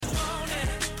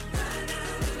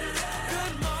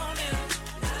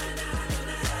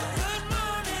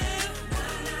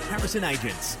Harrison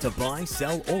Agents. To buy,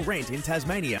 sell or rent in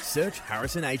Tasmania, search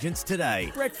Harrison Agents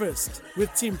today. Breakfast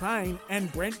with Tim Payne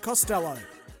and Brent Costello.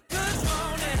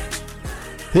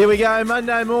 Here we go,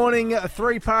 Monday morning,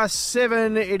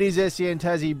 7:03. It is SEN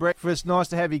Tassie Breakfast. Nice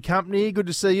to have your company. Good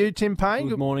to see you, Tim Payne.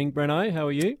 Good morning, Breno. How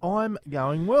are you? I'm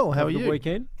going well. How are you? Good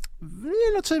weekend? Yeah,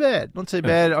 not too bad. Not too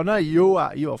bad. I know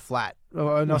you're flat.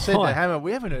 And I said to Hammer,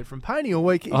 we haven't heard from Payne all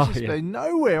week. He's been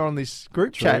nowhere on this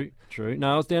group chat. True.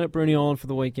 No, I was down at Bruny Island for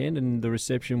the weekend and the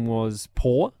reception was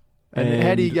poor. And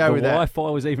how do you go with that? The Wi-Fi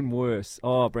was even worse.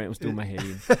 Oh, Brent was doing my head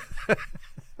in.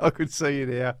 I could see you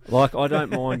now. Like, I don't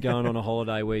mind going on a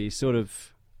holiday where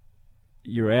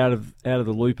you're out of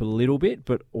the loop a little bit,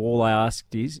 but all I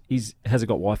asked is has it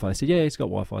got Wi-Fi? I said, yeah, it's got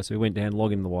Wi-Fi. So we went down,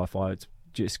 logged into the Wi-Fi. It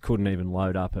just couldn't even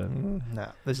load up.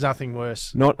 No, there's nothing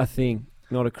worse. Not a thing.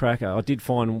 Not a cracker. I did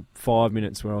find 5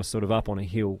 minutes where I was sort of up on a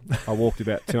hill. I walked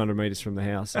about 200 metres from the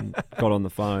house and got on the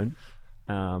phone.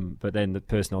 But then the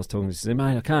person I was talking to said,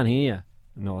 mate, I can't hear.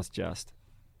 And I was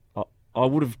I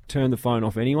would have turned the phone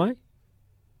off anyway,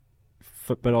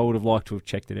 but I would have liked to have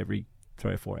checked it every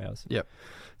 3 or 4 hours. Yep.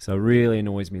 So it really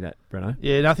annoys me that, Breno.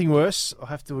 Yeah, nothing worse. I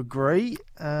have to agree.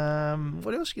 What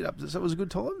else did you get up to? So it was a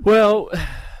good time? Well...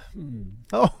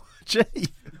 Oh, gee.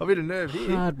 I'm in a nerve here.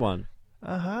 Hard one.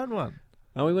 A hard one.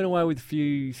 We went away with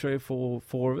three or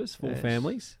four of us, four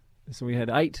families. So we had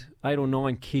eight or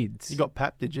nine kids. You got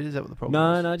pap, did you? Is that what the problem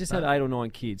was? No, I just had 8 or 9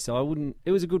 kids. So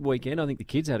it was a good weekend. I think the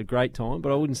kids had a great time,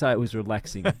 but I wouldn't say it was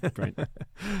relaxing, Brent.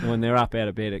 When they're up out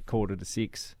of bed at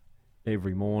 5:45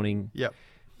 every morning. Yep.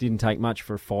 Didn't take much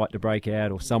for a fight to break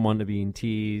out or someone to be in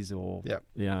tears or,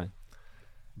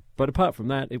 But apart from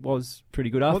that, it was pretty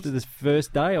good. After this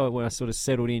first day, when I sort of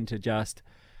settled in to just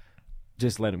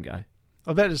let them go.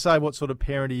 I'm about to say, what sort of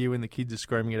parent are you when the kids are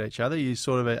screaming at each other? Are you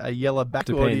sort of a yeller back?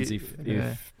 Depends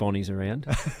if Bonnie's around.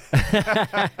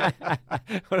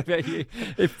 What about you?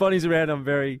 If Bonnie's around, I'm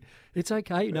very, it's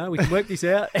okay, we can work this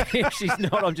out. If she's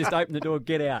not, I'm just open the door,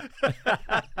 get out.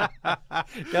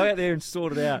 Go out there and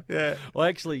sort it out. Yeah. Well,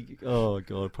 actually, oh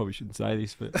God, I probably shouldn't say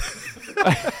this, but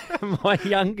my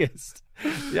youngest,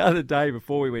 the other day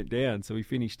before we went down, so we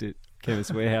finished at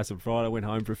Chemist Warehouse on Friday, I went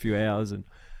home for a few hours and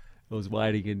I was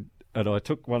waiting and I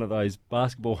took one of those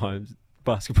basketballs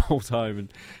home,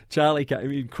 and Charlie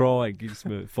came in crying. He's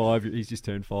 5. He's just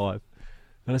turned 5,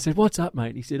 and I said, "What's up,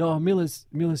 mate?" He said, "Oh, Miller's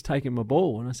taken my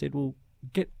ball." And I said, "Well,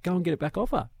 go and get it back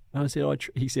off her." And I said,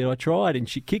 he said, "I tried, and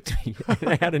she kicked me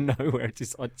out of nowhere.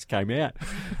 I just came out."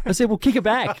 I said, "Well, kick her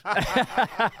back."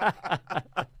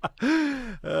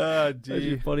 Oh dear! Has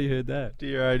your body heard that?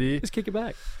 Dear, oh dear! Just kick her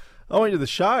back. I went to the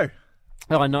show.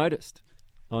 Oh, I noticed.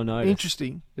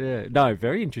 Interesting. Yeah. No,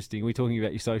 very interesting. Are we talking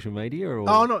about your social media or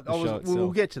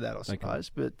we'll get to that, I suppose.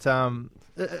 Okay.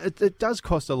 But it does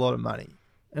cost a lot of money.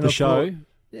 And the show?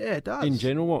 Yeah, it does. In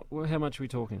general, how much are we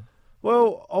talking?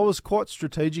 Well, I was quite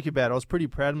strategic about it. I was pretty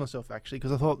proud of myself, actually,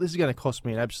 because I thought this is going to cost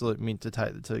me an absolute mint to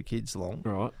take the 2 kids along.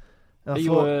 Right.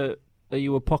 Are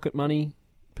you a pocket money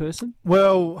person?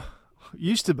 Well,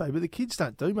 used to be, but the kids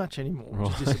don't do much anymore,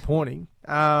 which is disappointing.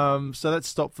 So that's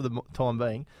stopped for the time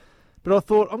being. But I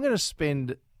thought, I'm going to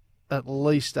spend at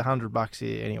least $100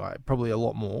 here anyway. Probably a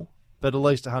lot more, but at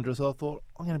least 100. So I thought,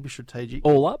 I'm going to be strategic.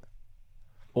 All up?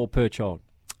 Or per child?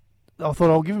 I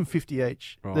thought I'll give them 50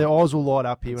 each. Right. Their eyes will light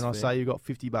up here when fair. I say you've got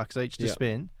 $50 each to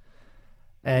spend.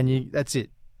 And that's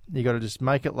it. You got to just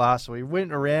make it last. So we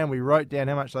went around, we wrote down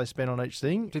how much they spent on each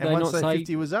thing. Did and they once not say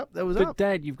 50 was up, that was but up. But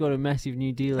Dad, you've got a massive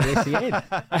new deal at SEN.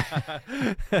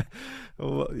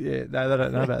 Well, yeah, no, they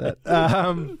don't know about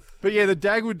that. But yeah, the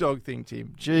Dagwood dog thing,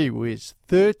 Tim. Gee whiz,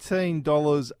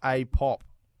 $13 a pop.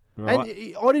 Right.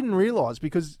 And I didn't realise,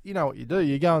 because you know what you do.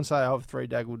 You go and say, I have 3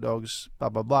 Dagwood dogs, blah,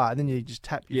 blah, blah, and then you just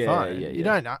tap your phone. Yeah. You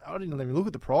don't know. I didn't even look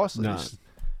at the price list.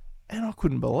 No. And I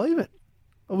couldn't believe it.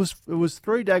 It was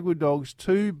 3 Dagwood dogs,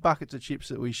 2 buckets of chips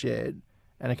that we shared,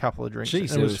 and a couple of drinks.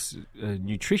 Jeez, it was a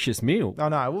nutritious meal. I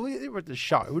know. Well, we were at the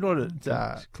show. We're not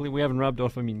at... Clearly, we haven't rubbed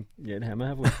off him yet, Hammer,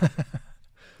 have we?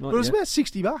 But it was about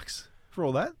 $60 for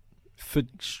all that. For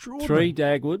 3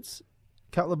 Dagwoods.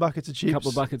 Couple of buckets of chips.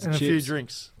 And a few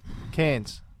drinks.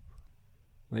 Cans.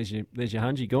 There's your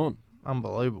hungy gone.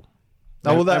 Unbelievable.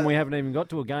 And we haven't even got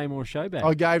to a game or a show bag.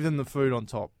 I gave them the food on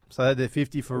top. So they had their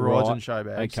 50 for rides and show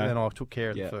bags. Okay. And then I took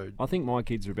care of the food. I think my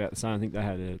kids are about the same. I think they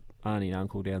had an auntie and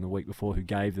uncle down the week before who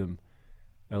gave them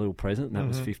a little present, and that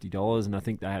was $50. And I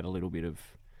think they had a little bit of...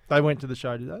 They went to the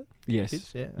show, did they? Yes.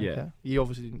 Kids? Yeah. Okay. Yeah. You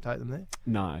obviously didn't take them there?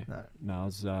 No, I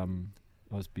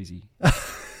was busy.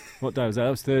 What day was that? That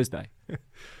was Thursday.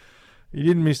 You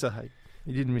didn't miss a heap.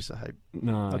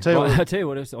 No. I'll tell you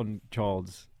what else on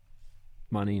child's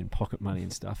money and pocket money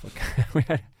and stuff.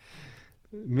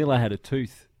 Miller had a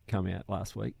tooth come out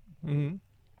last week. Mm-hmm.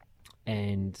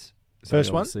 And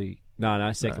First one?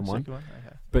 No, second one.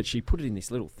 Okay. But she put it in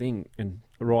this little thing and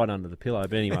right under the pillow.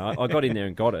 But anyway, I got in there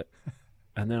and got it.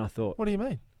 And then I thought, What do you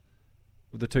mean?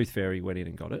 the Tooth Fairy went in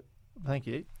and got it. Thank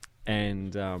you.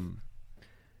 And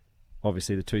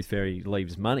obviously the Tooth Fairy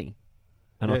leaves money.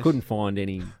 And I Yes. couldn't find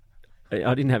any.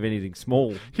 I didn't have anything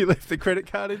small. You left the credit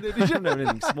card in there, I did you? didn't have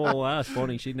anything small. I asked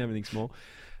Bonnie, she didn't have anything small.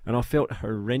 And I felt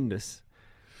horrendous.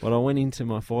 But I went into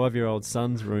my 5-year-old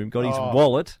son's room, got his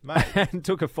wallet, mate. and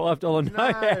took a $5 note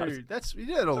out. No, you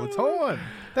do that all the time.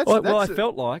 Well, I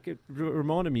felt like it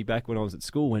reminded me back when I was at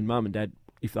school when Mum and Dad,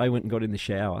 if they went and got in the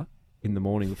shower in the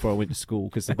morning before I went to school,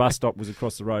 because the bus stop was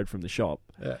across the road from the shop,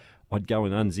 I'd go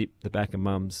and unzip the back of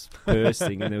Mum's purse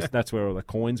thing, and that's where all the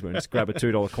coins were, and just grab a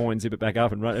 $2 coin, zip it back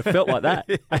up, and run. It felt like that.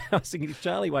 I was thinking, if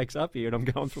Charlie wakes up here and I'm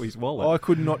going through his wallet. I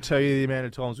could not tell you the amount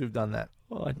of times we've done that.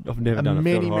 Well, I've never done it.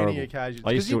 Many occasions.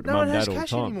 I used to do it to Mum and Dad all the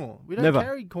time. Anymore. We don't Never.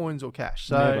 carry coins or cash,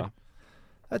 so Never.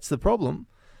 that's the problem.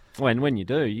 Well, and when you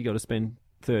do, you got to spend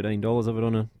 $13 of it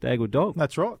on a Dagwood dog.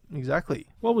 That's right, exactly.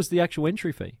 What was the actual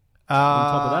entry fee on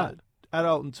top of that?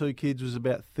 Adult and 2 kids was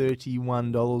about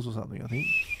 $31 or something, I think.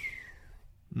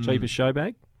 Cheapest show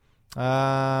bag?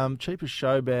 Cheapest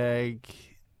show bag,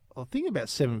 I think about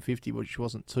 $7.50, which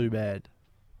wasn't too bad.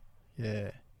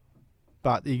 Yeah.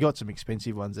 But you got some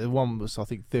expensive ones. The one was, I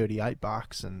think,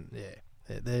 $38, and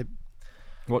they're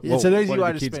it's an easy what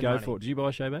way did to the kids spend go money. for? Did you buy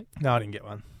a show bag? No, I didn't get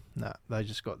one. No, they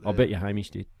just got. I'll bet you Hamish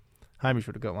did. Hamish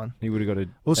would have got one. He would have got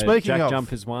Well, a speaking Jack of-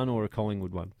 Jumpers one or a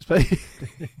Collingwood one.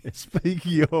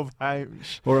 Speaking of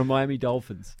Hamish, Or a Miami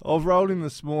Dolphins. I've rolled him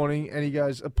this morning, and he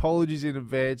goes, "Apologies in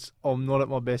advance. I'm not at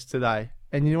my best today."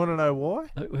 And you want to know why?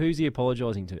 Who's he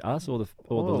apologising to? Us or the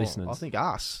listeners? I think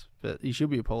us, but he should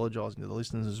be apologising to the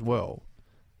listeners as well.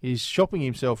 He's shopping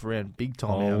himself around big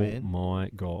time now, Oh man. my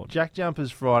God. Jack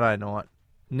Jumpers Friday night,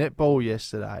 netball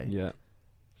yesterday, Yeah.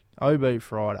 OB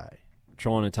Friday,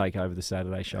 Trying to take over the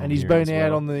Saturday show. and he's been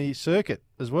out on the circuit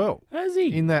as well Has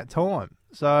he? in that time.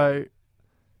 So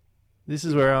this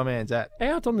is where our man's at,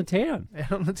 Out on the town.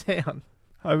 out on the town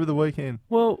over the weekend.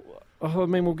 Well, I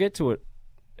mean, we'll get to it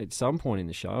at some point in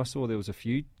the show. I saw there was a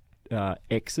few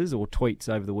X's or tweets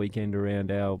over the weekend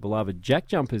around our beloved Jack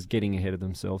Jumpers getting ahead of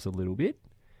themselves a little bit.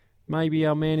 Maybe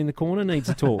our man in the corner needs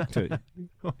to talk to.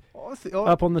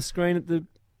 Up on the screen at the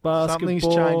basketball. Something's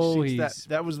changed He's since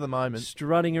that was the moment.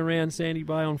 strutting around Sandy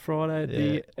Bay on Friday at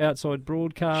the outside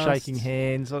broadcast. Shaking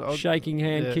hands. Shaking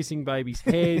hand, yeah. kissing babies'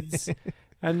 heads.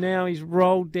 And now he's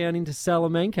rolled down into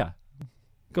Salamanca.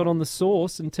 Got on the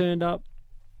sauce and turned up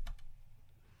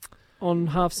on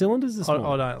half cylinders this morning.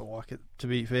 I don't like it, to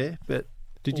be fair, but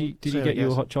Did you see how get it you a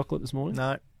goes. hot chocolate this morning?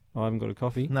 no, I haven't got a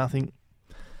coffee. nothing.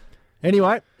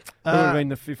 Anyway, I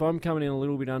mean, if I'm coming in a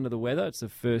little bit under the weather, it's the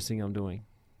first thing I'm doing.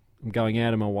 I'm going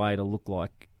out of my way to look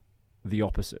like the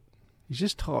opposite, he's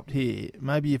just typed here.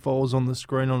 Maybe if I was on the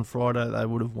screen on Friday, they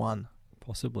would have won.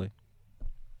 possibly.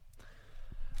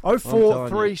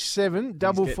 0437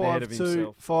 getting ahead of 552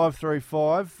 himself.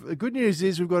 535. The good news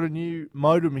is we've got a new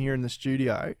modem here in the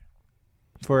studio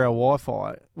for our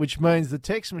Wi-Fi, which means the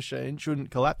text machine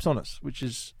shouldn't collapse on us, which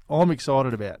is I'm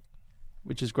excited about,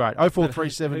 which is great.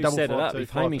 0437 Who set it up? 552 If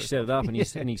Hamish set it up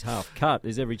and he's half cut,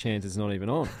 there's every chance it's not even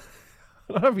on.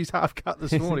 I don't know if he's half cut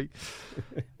this morning.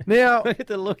 Now, Look at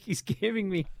the look he's giving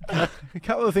me. a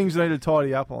couple of things I need to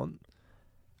tidy up on.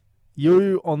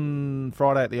 You on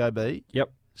Friday at the OB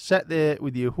Yep. sat there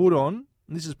with your hood on.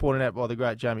 And this is pointed out by the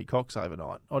great Jamie Cox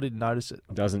overnight. I didn't notice it.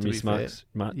 Doesn't to be miss fair.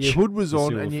 much. Your hood was The on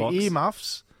silver and your fox.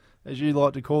 earmuffs, as you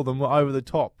like to call them, were over the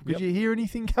top. Could Yep. you hear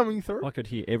anything coming through? I could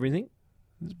hear everything.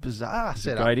 It's bizarre It's a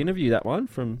setup. great interview, that one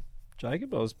from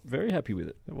Jacob. I was very happy with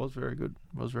it. It was very good.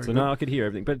 It was very So good. no, I could hear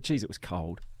everything. But geez, it was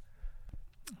cold.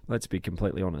 Let's be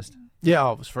completely honest. Yeah,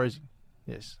 I was freezing.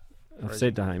 Yes. I've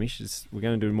said to Hamish, we're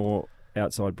going to do more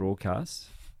outside broadcasts.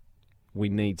 We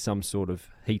need some sort of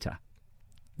heater.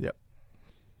 Yep.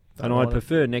 And I'd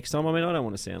prefer next time. I mean, I don't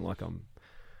want to sound like I'm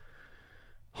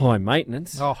high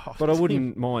maintenance, Oh, but I Tim.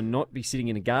 wouldn't mind not be sitting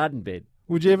in a garden bed.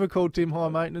 Would you ever call Tim high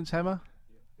maintenance, Hammer?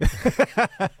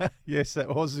 Yes,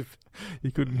 that was if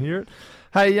you couldn't hear it.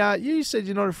 Hey, you said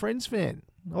you're not a Friends fan.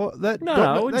 Oh, that No, got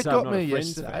I me, wouldn't that say I'm got not a me Friends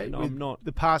yesterday. fan. With I'm not.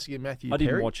 the passing of Matthew I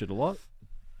didn't Perry. watch it a lot.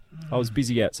 I was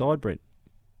busy outside, Brent.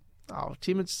 Oh,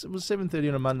 Tim, it was 7:30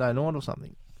 on a Monday night or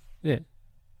something. Yeah.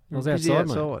 I was Busy outside,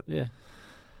 mate. outside. Yeah.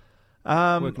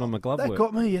 Um, Working on my glove that work.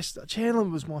 got me yesterday. Chandler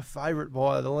was my favourite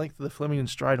by the length of the Flemington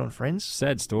Straight on Friends.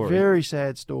 Sad story. Very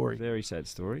sad story. Very sad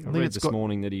story. I think read it's this got-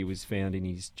 morning that he was found in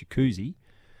his jacuzzi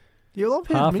Yeah, well, I've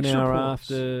heard half an mixed hour reports.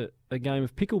 after a game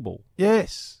of pickleball.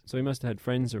 Yes. So he must have had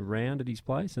friends around at his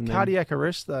place. And Cardiac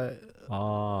arrest, though.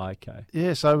 Oh, okay.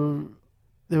 Yeah, so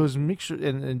there was mixture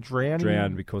and drowning.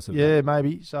 Drowned because of Yeah, that.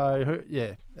 maybe. So,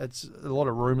 yeah, it's a lot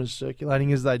of rumours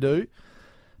circulating as they do.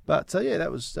 But, yeah,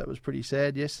 that was pretty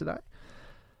sad yesterday.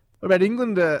 What about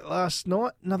England last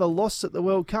night? Another loss at the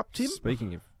World Cup, Tim?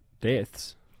 Speaking of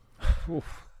deaths,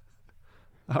 oof.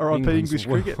 R.I.P. English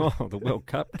cricket. The World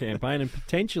Cup campaign, and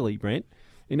potentially, Brent,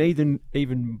 in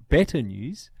even better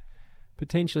news,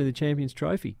 potentially the Champions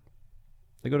Trophy.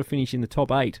 They've got to finish in the top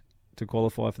 8 to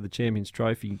qualify for the Champions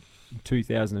Trophy in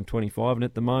 2025, and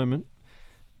at the moment,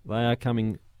 they are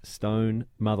coming stone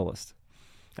motherless.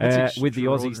 With the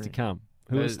Aussies to come,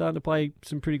 who are starting to play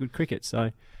some pretty good cricket.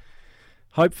 So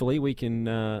hopefully we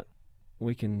can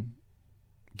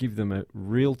give them a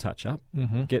real touch-up,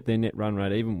 get their net run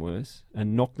rate even worse,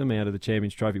 and knock them out of the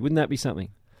Champions Trophy. Wouldn't that be something?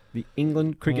 The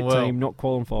England cricket team not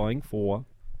qualifying for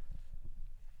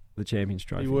the Champions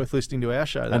Trophy. Be worth listening to our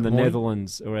show that And the morning.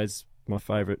 Netherlands, or as my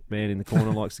favourite man in the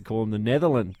corner likes to call them, the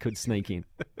Netherlands could sneak in.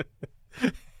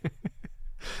 You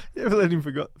ever let him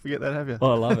forget that, have you?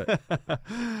 Oh, I love it.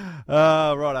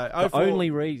 Righto. The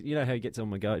only reason, you know how he gets on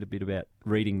my goat a bit about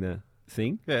reading the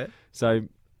thing? Yeah. So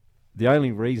the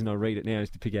only reason I read it now is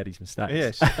to pick out his mistakes.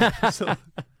 Yes. So,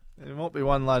 there might be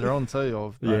one later on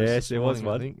too. Yes, there was I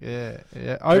one. think. Yeah.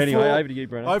 Anyway, over to you,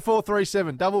 Brennan.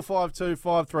 0437 552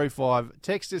 535.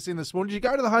 Text us in this morning. Did you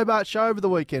go to the Hobart show over the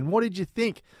weekend? What did you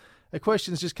think? A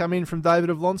question's just come in from David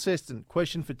of Launceston.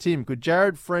 Question for Tim. Could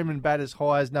Jared Freeman bat as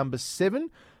high as number 7,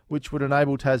 which would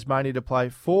enable Tasmania to play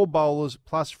 4 bowlers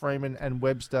plus Freeman and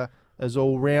Webster as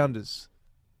all-rounders?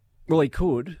 Well, he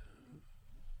could.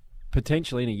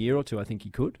 Potentially in a year or two, I think he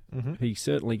could. Mm-hmm. He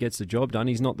certainly gets the job done.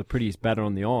 He's not the prettiest batter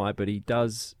on the eye, but he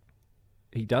does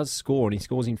score, and he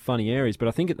scores in funny areas. But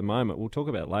I think at the moment, we'll talk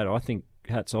about it later, I think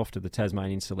hats off to the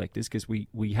Tasmanian selectors because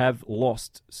we have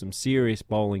lost some serious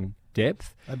bowling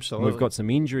depth. Absolutely. And we've got some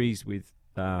injuries with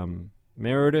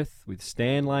Meredith, with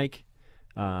Stanlake,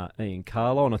 Ian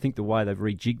Carlo, and I think the way they've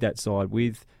rejigged that side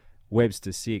with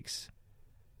Webster 6,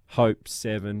 Hope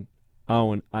 7,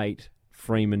 Owen 8,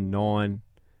 Freeman 9,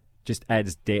 just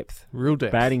adds depth. Real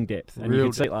depth. Batting depth. And Real you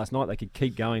could see last night they could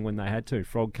keep going when they had to.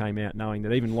 Frog came out knowing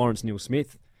that even Lawrence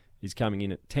Neil-Smith is coming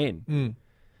in at 10.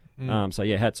 So,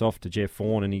 yeah, hats off to Jeff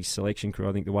Vaughan and his selection crew.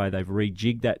 I think the way they've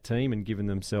rejigged that team and given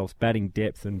themselves batting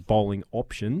depth and bowling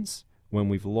options when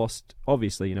we've lost,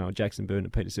 obviously, Jackson Byrne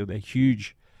and Peter Seal, they're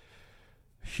huge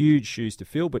shoes to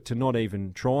fill, but to not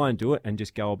even try and do it and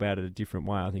just go about it a different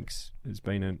way, I think has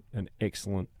been an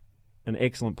excellent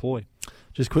ploy.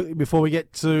 Just quickly before we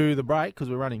get to the break, because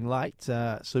we're running late,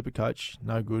 Supercoach,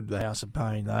 no good. The House of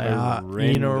Pain, they are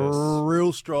in a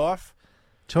real strife.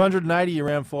 280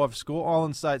 around 5 score.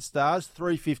 Island State Stars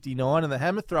 359, and the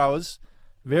Hammer Throwers,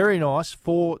 very nice,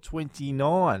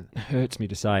 429. Hurts me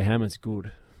to say Hammer's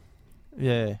good,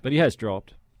 Yeah, but he has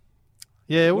dropped.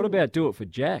 yeah. What about do it for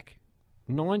Jack?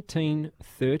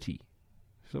 1930.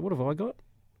 So what have I got?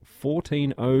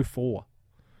 1404.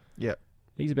 Yep.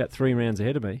 He's about 3 rounds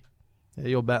ahead of me. Yeah,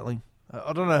 you're battling.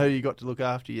 I don't know who you got to look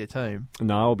after your team.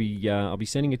 No, I'll be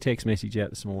sending a text message out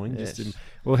this morning. Yes.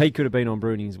 Well, he could have been on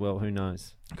Bruni as well. Who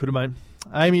knows? Could have been.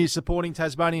 Amy is supporting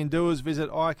Tasmanian doers. Visit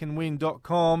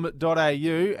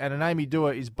iCanWin.com.au, and an Amy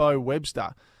doer is Bo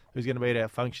Webster, who's going to be at our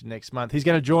function next month. He's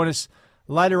going to join us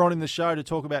later on in the show to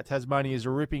talk about Tasmania's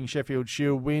ripping Sheffield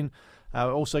Shield win.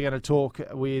 We're also going to talk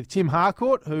with Tim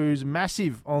Harcourt, who's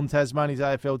massive on Tasmania's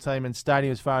AFL team and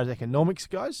stadium as far as economics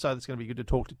goes. So that's going to be good to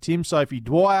talk to Tim. Sophie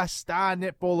Dwyer, star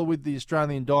netballer with the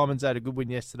Australian Diamonds, had a good win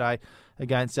yesterday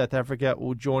against South Africa,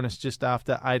 will join us just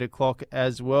after 8 o'clock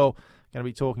as well. Going to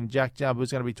be talking Jack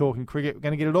Jumpers, going to be talking cricket. We're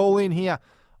going to get it all in here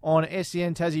on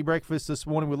SEN Tassie Breakfast this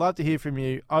morning. We'd love to hear from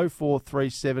you.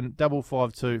 0437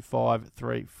 552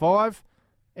 535.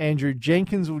 Andrew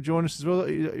Jenkins will join us as well.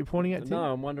 You're pointing at Tim?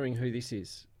 No, I'm wondering who this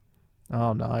is.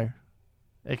 Oh, no.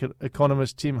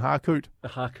 Economist Tim Harcourt.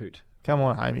 Harcourt. Come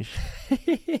on, Hamish.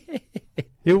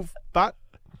 But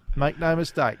make no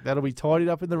mistake, that'll be tidied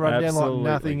up in the rundown Absolutely. like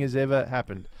nothing has ever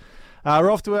happened.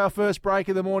 We're off to our first break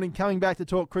of the morning. Coming back to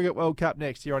talk Cricket World Cup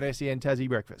next here on SEN Tassie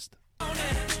Breakfast.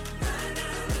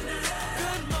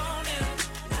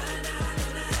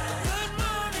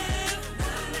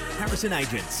 Harrison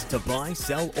Agents. To buy,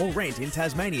 sell or rent in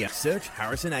Tasmania, search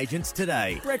Harrison Agents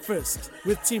today. Breakfast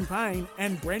with Tim Payne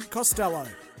and Brent Costello.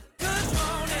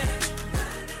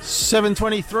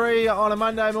 7:23 on a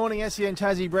Monday morning, SEN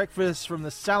Tassie breakfast from the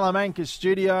Salamanca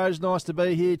studios. Nice to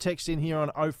be here. Text in here on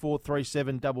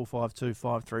 0437 552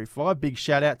 535. Big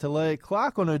shout out to Leah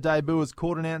Clark on her debut as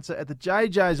court announcer at the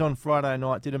JJ's on Friday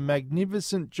night. Did a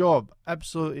magnificent job.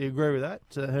 Absolutely agree with that.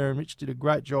 Her and Rich did a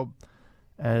great job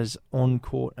as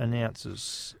on-court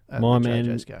announcers at My the man,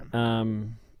 JJ's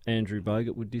game. Andrew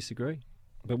Bogut would disagree,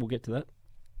 but we'll get to that.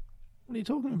 What are you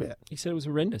talking about? He said it was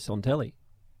horrendous on telly.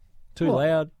 Too What?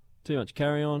 loud, too much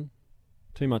carry-on,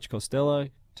 too much Costello,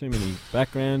 too many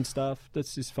background stuff.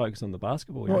 Let's just focus on the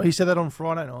basketball. Well, he said that on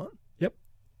Friday night. Yep.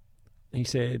 He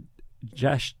said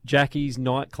Jackie's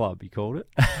nightclub, he called it.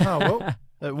 Oh, well,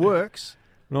 it works.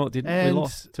 No, it didn't. And we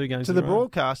lost 2 games to in the a row.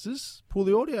 broadcasters, pull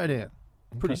the audio down.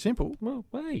 Pretty Okay. simple. Well,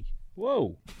 hey,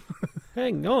 whoa.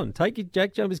 Hang on. Take your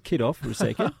Jack Jumpers kit off for a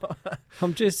second.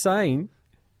 I'm just saying,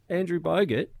 Andrew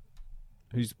Bogut,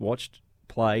 who's watched,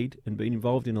 played, and been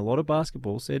involved in a lot of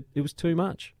basketball, said it was too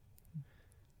much.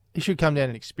 He should come down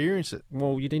and experience it.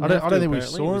 Well, you didn't I don't have to, think we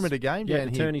apparently. saw It him was- at a game you had down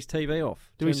to here. turn his TV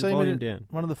off. Do we Turn see the him volume at down?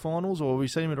 one of the finals, or we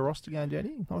see him at a roster game down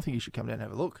here? I think he should come down and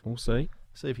have a look. We'll see.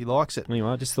 See if he likes it. Anyway,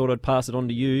 I just thought I'd pass it on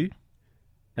to you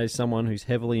as someone who's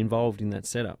heavily involved in that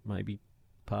setup. Maybe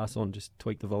pass on, just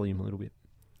tweak the volume a little bit.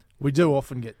 We do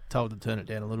often get told to turn it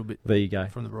down a little bit There you go.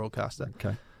 from the broadcaster.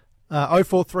 Okay.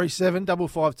 0437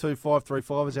 552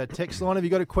 535 is our text line. Have you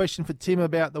got a question for Tim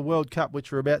about the World Cup,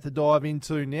 which we're about to dive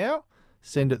into now?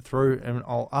 Send it through and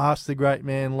I'll ask the great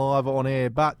man live on air.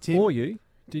 But Tim... Or you.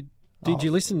 Did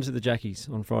you listen to the Jackies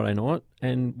on Friday night,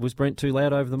 and was Brent too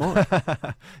loud over the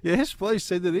mic? Yes, please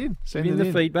send it in. Send in it the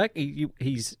in. feedback,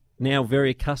 he's now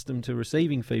very accustomed to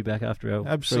receiving feedback after our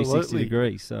Absolutely. 360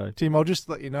 degrees. So Tim, I'll just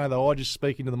let you know, though, I just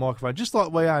speak into the microphone. Just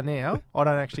like we are now, I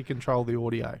don't actually control the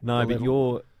audio. no, the but level.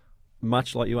 you're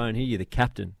much like you own here. You're the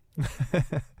captain.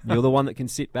 You're the one that can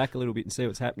sit back a little bit and see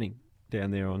what's happening down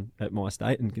there at my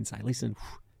estate, and can say, "Listen,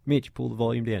 Mitch, pull the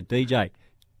volume down. DJ,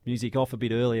 music off a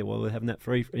bit earlier while we're having that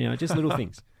free. Just little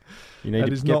things you need That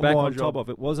to is get not back my on job. top of.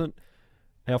 It wasn't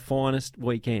our finest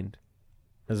weekend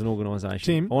as an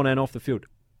organisation, Tim, on and off the field.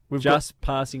 We've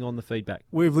Passing on the feedback.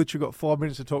 We've literally got 5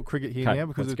 minutes to talk cricket here Okay, now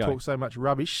because let's we've go. talked so much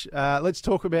rubbish. Let's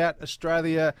talk about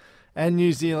Australia and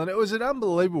New Zealand. It was an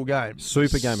unbelievable game.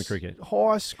 Super game of cricket.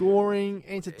 High scoring,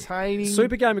 entertaining.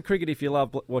 Super game of cricket if you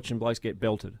love watching blokes get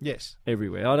belted Yes.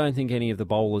 everywhere. I don't think any of the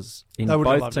bowlers in They would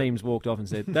have both loved it. teams walked off and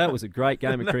said, that was a great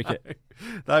game of cricket.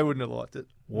 They wouldn't have liked it.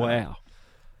 Wow.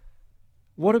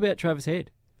 What about Travis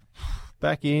Head?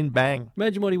 Back in, bang.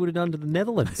 Imagine what he would have done to the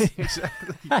Netherlands.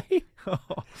 Exactly. Hey?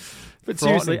 But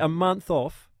seriously, a month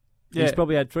off, Yeah. he's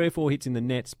probably had 3 or 4 hits in the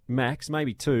nets, max,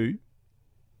 maybe 2,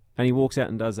 and he walks out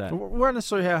and does that. We're going to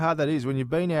see how hard that is when you've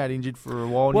been out injured for a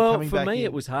while and you're Well, coming for back me, in.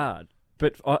 it was hard.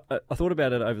 But I thought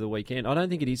about it over the weekend. I don't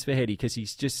think it is for Heady because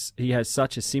he has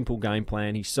such a simple game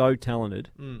plan. He's so talented.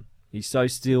 Mm. He's so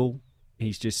still.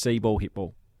 He's just see ball, hit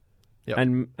ball. Yep.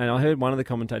 And I heard one of the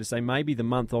commentators say maybe the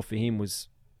month off for him was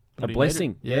a What he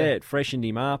blessing. needed. Yeah. It freshened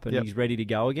him up and Yep. he's ready to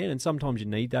go again. And sometimes you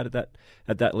need that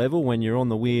at that level when you're on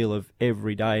the wheel of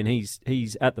every day. And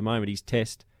he's at the moment he's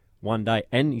test one day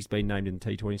and he's been named in the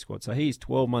T20 squad. So he's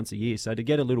 12 months a year. So to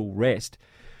get a little rest,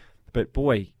 but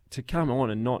boy, to come on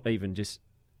and not even just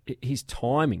his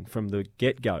timing from the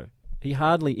get-go.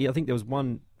 I think there was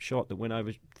one shot that went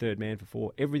over third man for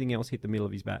 4. Everything else hit the middle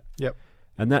of his bat. Yep.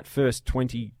 And that first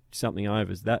 20-something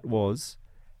overs, that was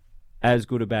as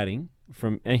good a batting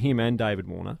from him and David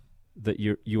Warner that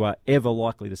you are ever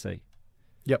likely to see.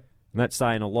 Yep. And that's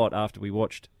saying a lot after we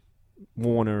watched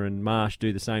Warner and Marsh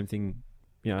do the same thing,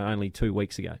 only 2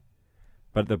 weeks ago.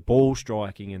 But the ball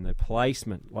striking and the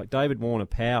placement, like David Warner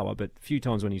power, but a few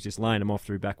times when he's just laying them off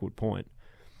through backward point,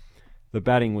 the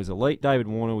batting was elite. David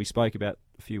Warner, we spoke about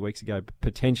a few weeks ago,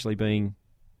 potentially being,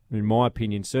 in my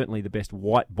opinion, certainly the best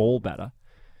white ball batter.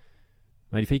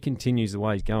 Mate, if he continues the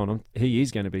way he's going on, he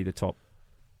is going to be the top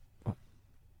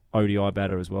ODI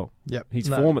batter as well. Yep. His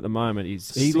No. form at the moment he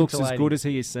looks as Scintillating. good as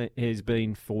he has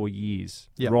been for years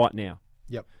Yep. right now.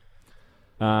 Yep.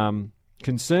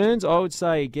 Concerns, I would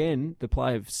say, again, the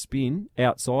play of spin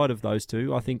outside of those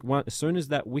two. I think as soon as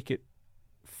that wicket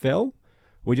fell,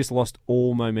 we just lost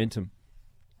all momentum.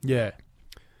 Yeah.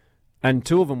 And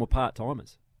 2 of them were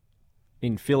part-timers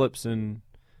in Phillips and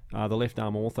the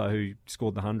left-arm ortho who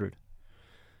scored the 100.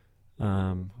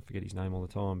 I forget his name all the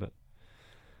time, but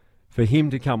for him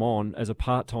to come on as a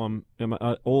part-time,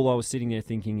 all I was sitting there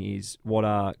thinking is, what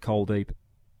are Kuldeep,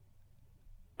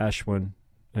 Ashwin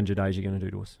and Jadeja going to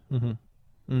do to us? Mm-hmm.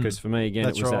 Because for me, again,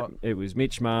 That's it was right. it was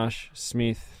Mitch Marsh,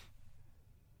 Smith,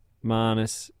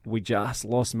 Marnus. We just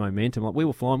lost momentum. Like we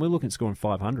were flying. We were looking at scoring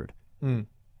 500. Mm.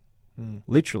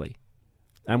 Literally.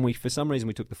 And for some reason,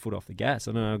 we took the foot off the gas.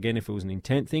 I don't know, again, if it was an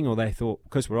intent thing or they thought,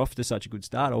 because we're off to such a good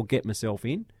start, I'll get myself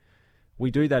in. We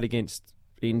do that against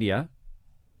India.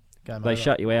 They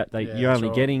shut you out. You're only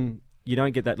getting... You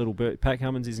don't get that little... Pat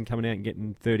Cummins isn't coming out and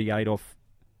getting 38 off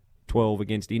 12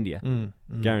 against India.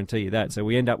 Guarantee you that. So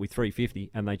we end up with 350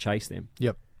 and they chase them.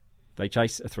 Yep. They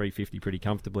chase a 350 pretty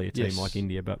comfortably, a team like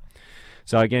India. But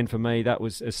so again, for me, that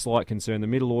was a slight concern. The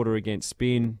middle order against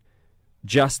spin,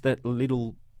 just that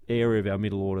little area of our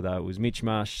middle order, though. It was Mitch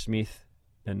Marsh, Smith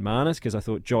and Marnus, because I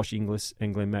thought Josh Inglis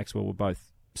and Glenn Maxwell were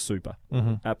both super.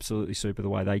 Absolutely super the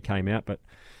way they came out. But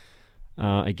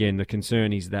again, the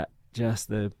concern is that just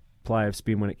the play of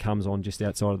spin when it comes on just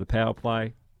outside of the power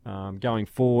play. Going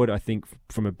forward, I think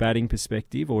from a batting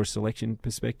perspective or a selection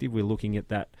perspective, we're looking at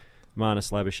that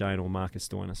Marnus Labuschagne or Marcus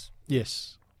Stoinis.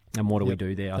 Yes. And what do we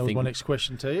do there? That was my next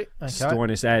question to you. Okay.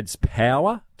 Stoinis adds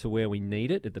power to where we need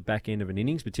it at the back end of an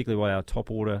innings, particularly while our top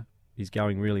order is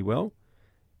going really well.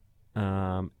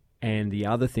 And the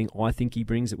other thing I think he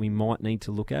brings that we might need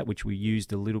to look at, which we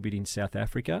used a little bit in South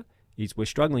Africa, is we're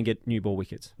struggling to get new ball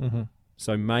wickets.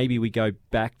 So maybe we go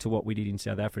back to what we did in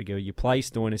South Africa. You play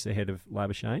Stoinis ahead of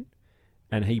Labuschagne,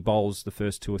 and he bowls the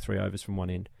first 2 or 3 overs from one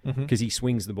end because he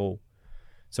swings the ball.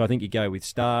 So I think you go with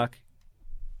Stark,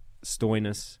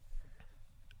 Stoinis,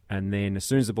 and then as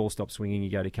soon as the ball stops swinging, you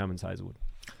go to Cummins Hazelwood.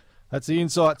 That's the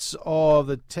insights of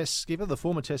the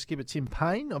former Test skipper Tim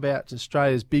Payne about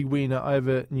Australia's big winner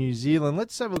over New Zealand.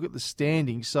 Let's have a look at the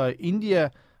standings. So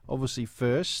India obviously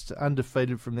first,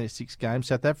 undefeated from their 6 games.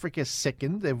 South Africa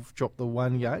second, they've dropped the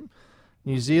 1 game.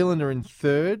 New Zealand are in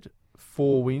third,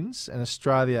 4 wins, and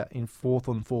Australia in fourth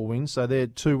on 4 wins. So they're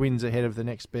 2 wins ahead of the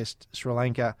next best, Sri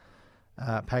Lanka,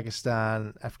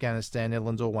 Pakistan, Afghanistan,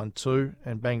 Netherlands all won 2,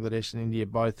 and Bangladesh and India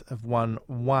both have won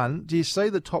 1. Do you see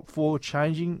the top 4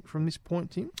 changing from this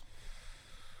point, Tim?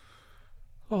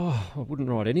 Oh, I wouldn't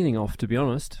write anything off, to be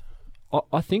honest.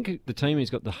 I think the team who's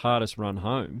got the hardest run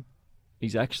home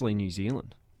is actually New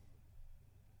Zealand.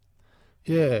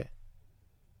 Yeah.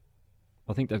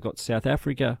 I think they've got South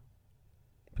Africa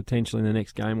potentially in the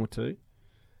next game or 2.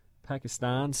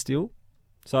 Pakistan still.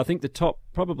 So I think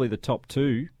probably the top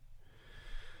two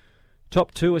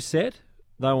are set.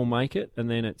 They will make it, and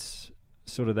then it's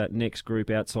sort of that next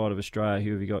group outside of Australia.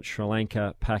 Who have you got? Sri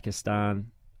Lanka, Pakistan,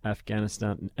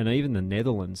 Afghanistan, and even the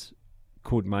Netherlands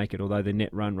could make it, although their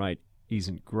net run rate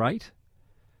isn't great.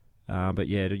 But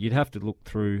yeah, you'd have to look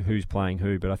through who's playing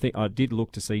who. But I think I did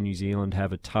look to see New Zealand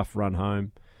have a tough run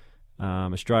home.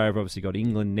 Australia have obviously got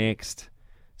England next.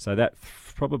 So that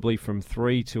probably from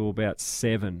 3 to about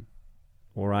 7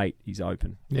 or 8 is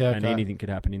open. Yeah, okay. And anything could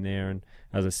happen in there. And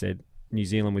as I said, New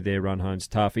Zealand with their run home's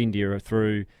tough. India are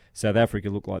through. South Africa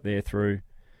look like they're through.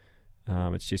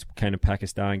 It's just can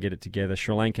Pakistan get it together?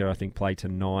 Sri Lanka, I think, play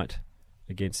tonight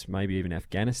against maybe even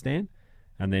Afghanistan.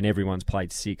 And then everyone's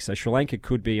played 6. So Sri Lanka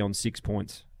could be on 6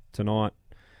 points tonight,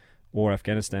 or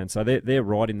Afghanistan. So they're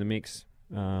right in the mix.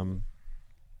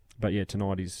 But yeah,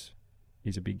 tonight is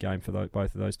a big game for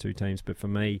both of those 2 teams. But for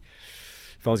me,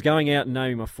 if I was going out and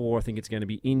naming my 4, I think it's going to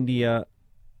be India,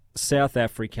 South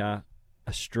Africa,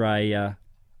 Australia,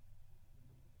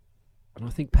 and I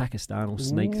think Pakistan will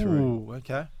sneak through.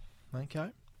 Okay.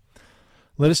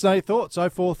 Let us know your thoughts.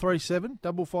 0437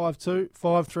 552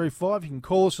 535. You can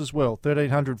call us as well.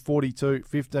 1300 42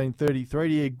 1533.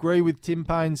 Do you agree with Tim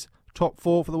Payne's top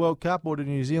 4 for the World Cup, or do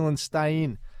New Zealand stay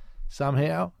in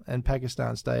somehow and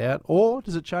Pakistan stay out? Or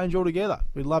does it change altogether?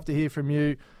 We'd love to hear from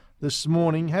you this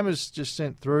morning. Hammer's just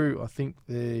sent through, I think,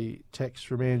 the text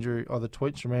from Andrew, or the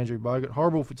tweets from Andrew Bogut.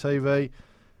 Horrible for TV.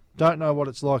 Don't know what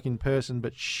it's like in person,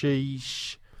 but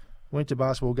sheesh. Went to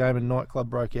basketball game and nightclub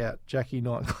broke out. Jackie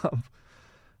nightclub.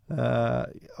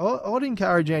 I'd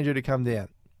encourage Andrew to come down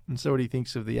and see what he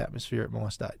thinks of the atmosphere at my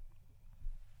state.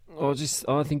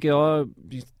 I think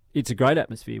it's a great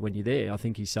atmosphere when you're there. I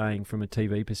think he's saying from a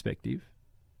TV perspective,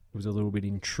 it was a little bit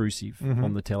intrusive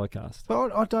on the telecast.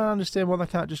 But I don't understand why they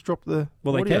can't just drop the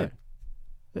audio. They can.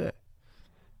 Yeah.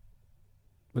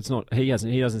 It's not. He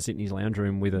doesn't sit in his lounge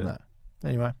room with a. No.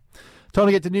 Anyway, time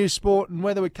to get to news, sport, and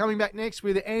weather. We're coming back next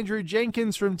with Andrew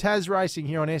Jenkins from Tas Racing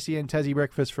here on SEN Tassie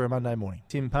Breakfast for a Monday morning.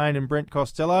 Tim Payne and Brent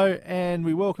Costello, and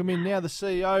we welcome in now the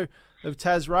CEO of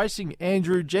Tas Racing,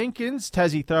 Andrew Jenkins.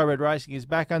 Tassie Thoroughbred Racing is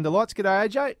back under lights. G'day,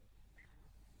 AJ.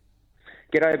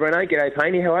 G'day, Breno. G'day,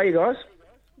 Payne. How are you guys?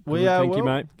 We are thank you,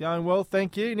 mate. Going well,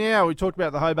 thank you. Now, we talked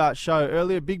about the Hobart show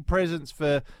earlier. Big presence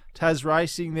for Tas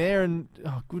Racing there, and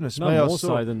oh goodness me, more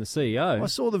so than the CEO. I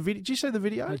saw the video. Did you see the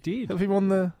video? I did. Of him on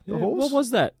the horse. What was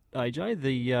that, AJ?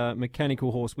 The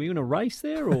mechanical horse? Were you in a race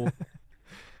there, or?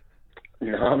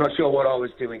 No, I'm not sure what I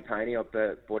was doing, Tony,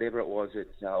 but whatever it was,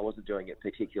 I wasn't doing it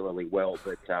particularly well.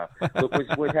 But look,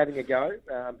 was having a go.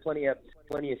 Plenty of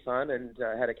fun, and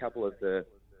had a couple of the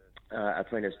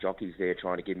apprentice jockeys there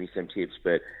trying to give me some tips,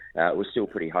 but it was still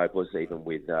pretty hopeless, even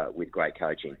with great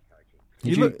coaching.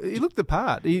 He looked the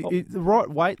part. The right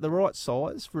weight, the right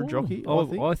size for a jockey.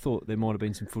 I thought there might have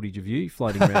been some footage of you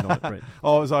floating around on it, Brett.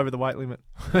 I was over the weight limit.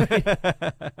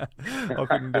 I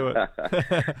couldn't do it.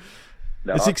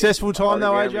 No, a successful time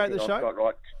though, AJ, at the show?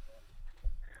 Right.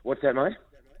 What's that, mate?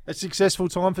 A successful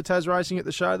time for Tas Racing at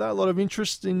the show, though? A lot of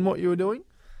interest in what you were doing?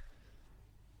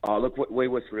 Oh, look, we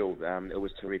were thrilled. It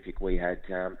was terrific. We had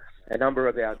a number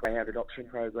of our greyhound adoption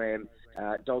program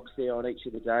dogs there on each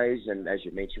of the days, and as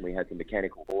you mentioned, we had the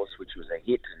mechanical horse, which was a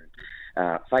hit,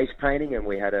 and face painting, and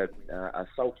we had a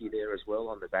sulky there as well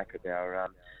on the back of our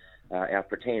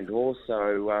pretend horse.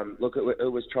 So, look,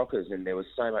 it was chockers, and there was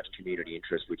so much community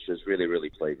interest, which was really,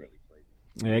 really pleasing.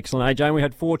 Yeah, excellent, AJ. We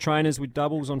had 4 trainers with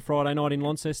doubles on Friday night in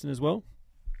Launceston as well.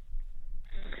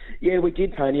 Yeah, we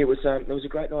did, Tony. It was a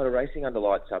great night of racing under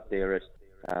lights up there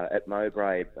at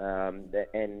Mowbray, and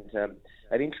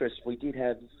of interest, we did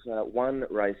have one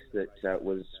race that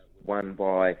was won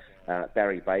by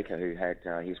Barry Baker, who had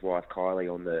his wife Kylie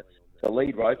on the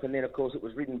lead rope, and then of course it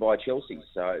was ridden by Chelsea,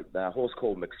 so a horse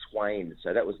called McSwain.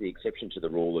 So that was the exception to the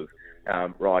rule of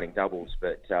riding doubles,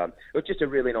 but it was just a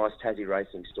really nice Tassie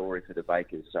racing story for the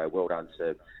Bakers. So well done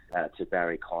to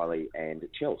Barry, Kylie, and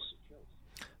Chelsea.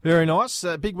 Very nice.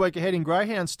 Big week ahead in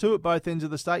greyhounds too at both ends of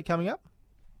the state coming up.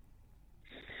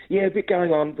 Yeah, a bit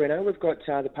going on, Breno. We've got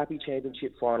the Puppy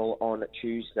Championship final on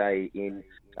Tuesday in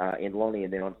Lonnie,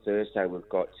 and then on Thursday we've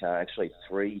got actually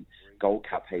 3 Gold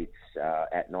Cup heats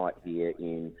at night here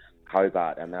in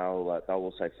Hobart, and they'll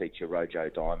also feature Rojo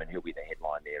Diamond. He'll be the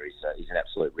headline there. He's an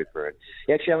absolute ripper, and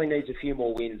he actually only needs a few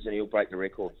more wins, and he'll break the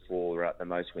record for the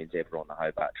most wins ever on the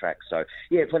Hobart track. So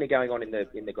yeah, plenty going on in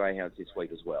the greyhounds this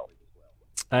week as well.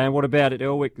 And what about at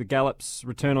Elwick? The Gallops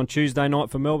return on Tuesday night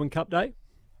for Melbourne Cup Day.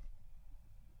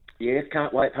 Yes,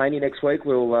 can't wait, Paney. Next week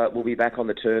we'll be back on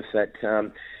the turf at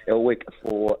Elwick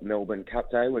for Melbourne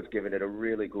Cup Day. We've given it a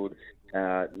really good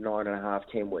 9.5,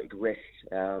 10-week rest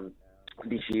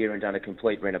this year and done a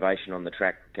complete renovation on the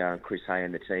track. Chris Hay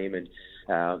and the team, and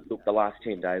look, the last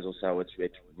 10 days or so, it's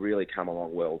really come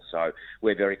along well. So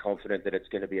we're very confident that it's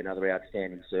going to be another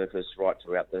outstanding surface right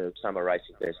throughout the Summer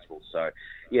Racing Festival. So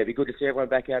yeah, it'd be good to see everyone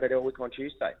back out at Elwick on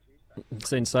Tuesday.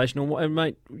 Sensational. And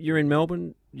mate, you're in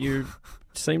Melbourne. You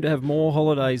seem to have more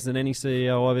holidays than any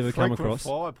CEO I've ever come across.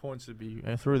 Flyer points would be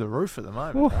through the roof at the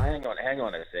moment. Hang on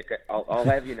a second. I'll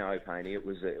have you know, Paney, it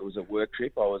was a work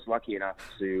trip. I was lucky enough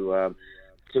to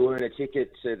earn a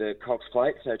ticket to the Cox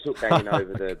Plate, so I took that in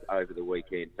over the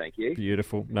weekend. Thank you.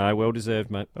 Beautiful. No, well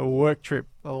deserved, mate. A work trip.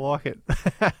 I like it.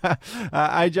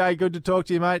 AJ, good to talk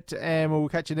to you, mate, and we'll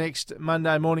catch you next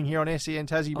Monday morning here on SEN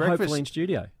Tassie Breakfast. Hopefully in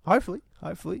studio. Hopefully.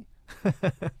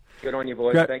 Good on you,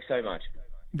 boys. Thanks so much.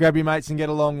 Grab your mates and get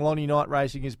along. Lonnie Night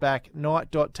Racing is back.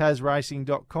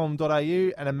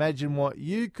 night.tasracing.com.au, and imagine what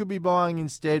you could be buying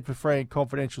instead for free and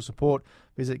confidential support.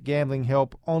 Visit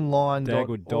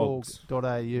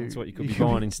gamblinghelponline.org.au. That's what you could be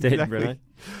buying instead, exactly. Breno.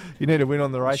 You need to win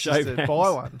on the races to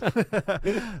buy one.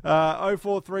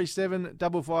 0437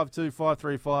 552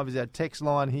 535 is our text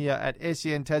line here at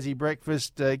SEN Tassie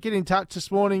Breakfast. Get in touch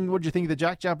this morning. What did you think of the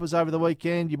Jack Jumpers over the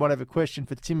weekend? You might have a question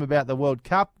for Tim about the World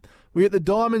Cup. We were at the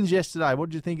Diamonds yesterday.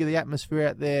 What did you think of the atmosphere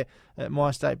out there at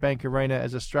MyState Bank Arena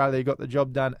as Australia got the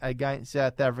job done against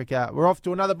South Africa? We're off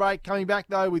to another break. Coming back,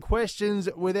 though, with questions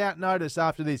without notice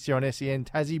after this here on SEN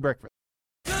Tassie Breakfast.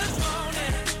 Good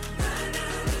morning.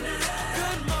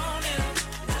 Good morning.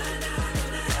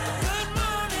 Good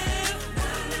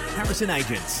morning. Harrison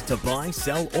Agents. To buy,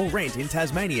 sell or rent in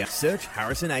Tasmania, search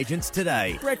Harrison Agents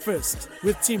today. Breakfast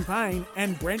with Tim Payne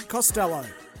and Brent Costello.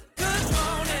 Good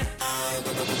morning.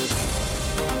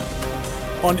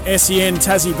 On SEN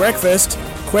Tassie Breakfast,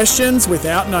 questions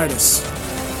without notice.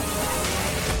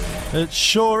 It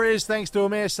sure is, thanks to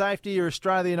Amare Safety, your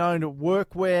Australian-owned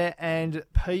workwear and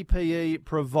PPE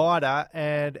provider.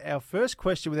 And our first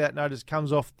question without notice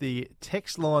comes off the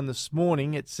text line this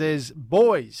morning. It says,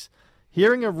 boys,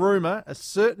 hearing a rumour, a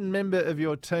certain member of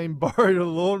your team borrowed a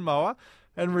lawnmower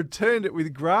and returned it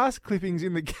with grass clippings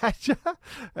in the catcher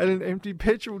and an empty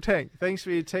petrol tank. Thanks for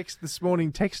your text this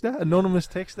morning, texter, anonymous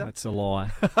texter. That's a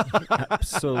lie.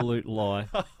 Absolute lie.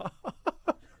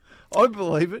 I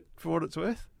believe it, for what it's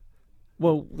worth.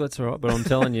 Well, that's all right, but I'm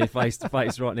telling you face to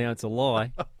face right now, it's a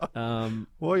lie. Why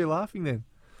are you laughing then?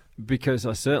 Because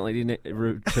I certainly didn't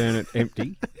return it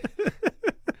empty.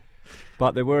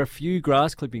 But there were a few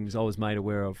grass clippings I was made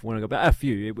aware of when I got back. A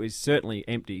few. It was certainly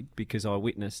emptied because I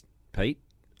witnessed Pete,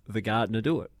 the gardener,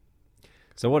 do it.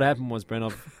 So what happened was,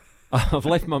 Brent, I've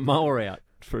left my mower out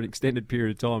for an extended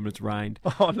period of time and it's rained.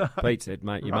 Oh, no. Pete said,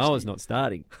 mate, your mower's not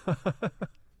starting. So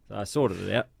I sorted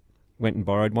it out, went and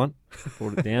borrowed one,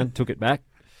 brought it down, took it back.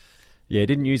 Yeah,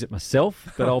 didn't use it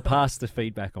myself, but I'll pass the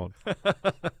feedback on.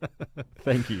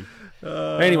 Thank you.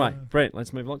 Anyway, Brent,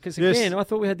 let's move on. Because again, I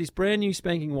thought we had this brand new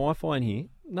spanking Wi-Fi in here.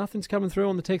 Nothing's coming through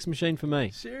on the text machine for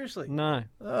me. Seriously? No.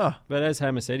 Oh. But as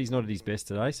Hammer said, he's not at his best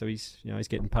today, so he's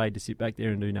getting paid to sit back there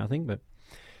and do nothing. But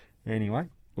anyway,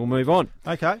 we'll move on.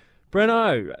 Okay.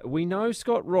 Breno, we know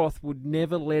Scott Roth would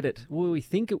never let it. Well, we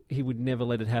think he would never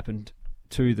let it happen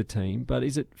to the team. But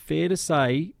is it fair to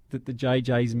say that the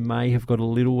JJs may have got a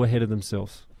little ahead of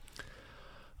themselves?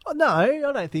 Oh, no, I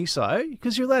don't think so.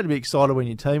 Because you're allowed to be excited when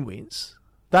your team wins.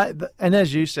 And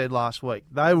as you said last week,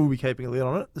 they will be keeping a lid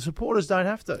on it. The supporters don't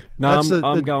have to. No,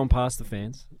 I'm going past the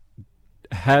fans.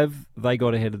 Have they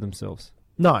got ahead of themselves?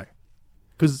 No,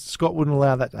 because Scott wouldn't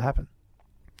allow that to happen.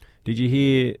 Did you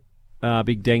hear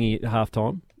Big Dengy at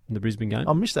halftime in the Brisbane game?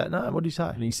 I missed that. No, what did he say?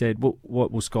 And he said,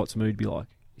 what will Scott's mood be like?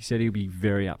 He said he'll be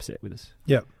very upset with us.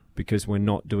 Yep. Because we're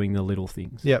not doing the little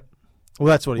things. Yep. Well,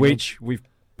 that's what he meant. Which we've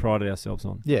prided ourselves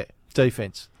on. Yeah.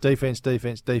 Defence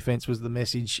was the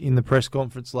message in the press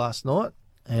conference last night,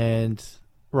 and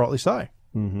rightly so.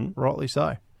 Mm-hmm. Rightly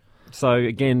so. So,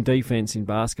 again, defence in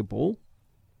basketball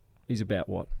is about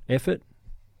what? Effort?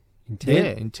 Intent?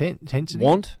 Yeah, intensity.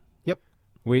 Want? Yep.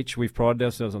 Which we've prided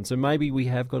ourselves on. So maybe we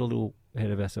have got a little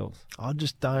ahead of ourselves. I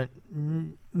just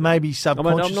don't... Maybe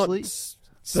subconsciously...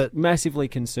 But massively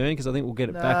concerned because I think we'll get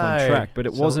it back on track. But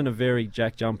it wasn't a very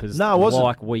Jack Jumpers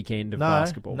like weekend of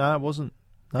basketball. No, it wasn't.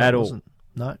 No, At it all. Wasn't.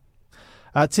 No.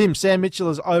 Tim, Sam Mitchell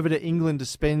is over to England to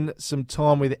spend some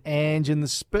time with Ange and the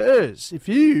Spurs. If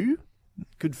you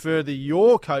could further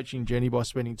your coaching journey by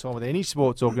spending time with any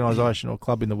sports organisation or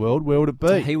club in the world, where would it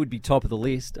be? He would be top of the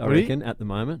list, I Would he? reckon, at the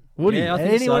moment. Would he? I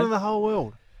think Anyone so. in the whole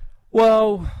world?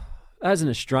 Well, as an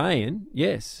Australian,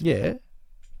 yes. Yeah.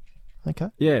 Okay.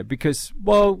 Yeah, because,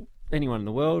 well, anyone in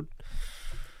the world.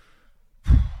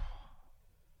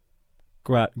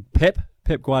 Pep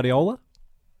Guardiola.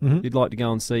 Mm-hmm. You'd like to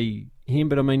go and see him,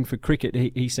 but I mean, for cricket,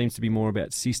 he seems to be more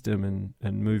about system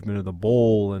and movement of the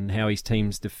ball and how his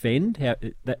teams defend.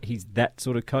 He's that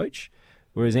sort of coach,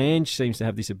 whereas Ange seems to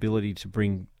have this ability to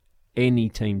bring any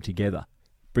team together,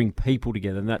 bring people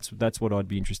together, and that's what I'd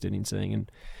be interested in seeing.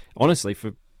 And honestly,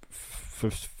 for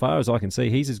as far as I can see,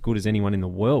 he's as good as anyone in the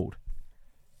world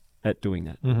at doing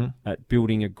that, at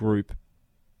building a group,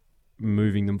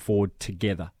 moving them forward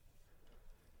together.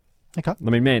 Okay. I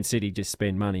mean, Man City just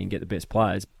spend money and get the best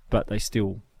players, but they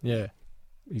still... Yeah.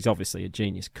 He's obviously a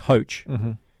genius coach.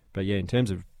 Mm-hmm. But yeah, in terms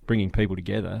of bringing people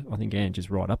together, I think Ange is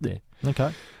right up there.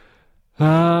 Okay.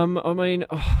 I mean,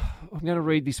 I'm going to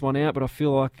read this one out, but I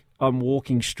feel like I'm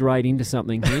walking straight into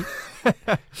something here.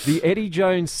 The Eddie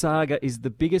Jones saga is the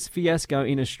biggest fiasco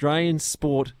in Australian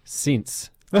sport since.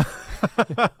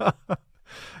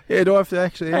 Yeah, do I have to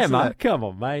actually answer Emma, that? come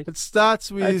on, mate. It starts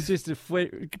with... It's just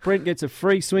Brent gets a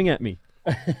free swing at me.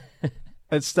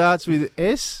 It starts with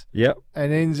S Yep.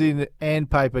 and ends in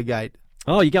Andpaper Gate.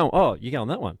 Oh, you're going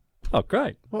that one. Oh,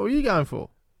 great. What were you going for?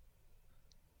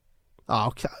 Oh,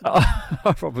 okay.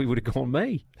 I probably would have gone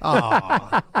me.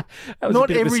 Oh. That was Not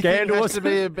a bit of a everything scandal, has wasn't to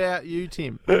be it? about you,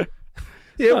 Tim.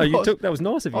 No, it was. that was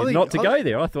nice of I you think- not to I- go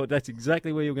there. I thought that's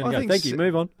exactly where you were going I to go. think Thank you.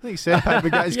 Move on. I think Sandpaper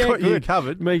Gate's Yeah, got you good.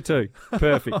 covered. Me too.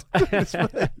 Perfect.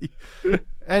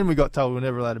 And we got told we were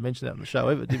never allowed to mention that on the show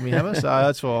ever, didn't we, Hammer? So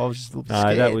that's why I was just a little No,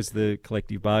 scared. that was the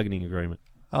collective bargaining agreement.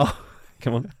 Oh.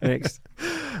 Come on, next.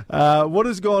 What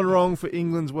has gone wrong for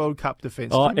England's World Cup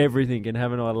defence? Oh, Tim? everything, and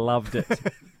haven't I loved it?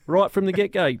 Right from the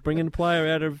get-go, bringing a player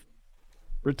out of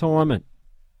retirement.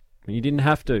 When you didn't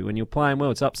have to. When you're playing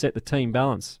well, it's upset the team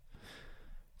balance.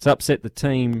 It's upset the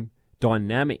team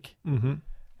dynamic. Mm-hmm.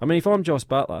 I mean, if I'm Josh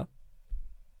Butler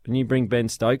and you bring Ben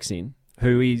Stokes in,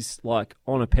 who is like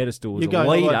on a pedestal as You're a going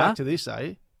all the way leader, back to this,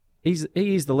 eh? he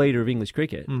is the leader of English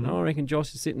cricket. Mhm. I reckon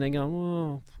Josh is sitting there going,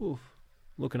 oh, oof,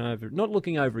 not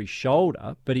looking over his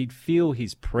shoulder, but he'd feel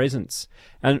his presence.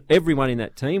 And everyone in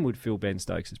that team would feel Ben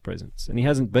Stokes' presence. And he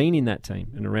hasn't been in that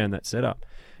team and around that setup.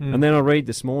 And then I read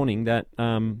this morning that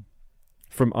from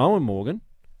Owen Morgan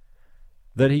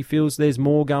that he feels there's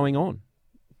more going on.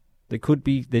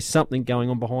 There's something going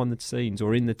on behind the scenes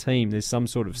or in the team. There's some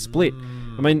sort of split.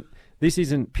 I mean, this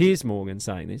isn't Piers Morgan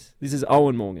saying this. This is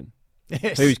Owen Morgan,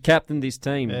 Yes. who's captained this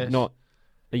team Yes. not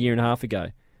a year and a half ago.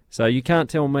 So you can't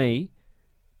tell me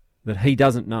that he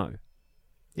doesn't know.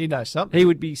 You know something. He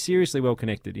would be seriously well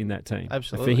connected in that team.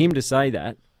 Absolutely. For him to say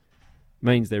that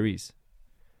means there is.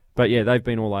 But yeah, they've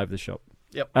been all over the shop.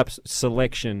 Yep.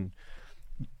 Selection,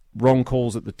 wrong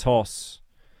calls at the toss,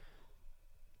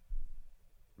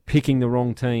 picking the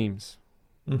wrong teams,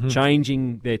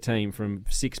 changing their team from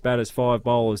 6 batters, 5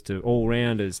 bowlers to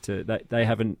all-rounders to they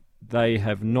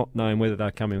have not known whether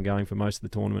they're coming or going for most of the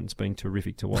tournament. It's been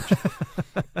terrific to watch.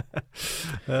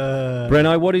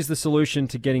 Breno, what is the solution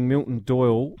to getting Milton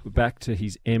Doyle back to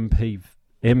his MVP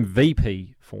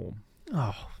form?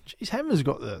 Oh, geez, Hammer's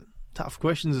got the tough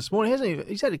questions this morning, hasn't he?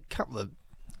 He's had a couple of...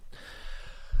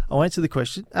 I'll answer the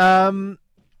question. Well,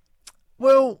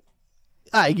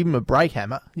 give him a break,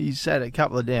 Hammer. He's had a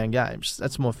couple of down games.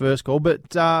 That's my first call.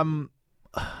 But,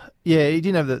 yeah, he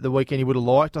didn't have the weekend he would have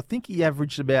liked. I think he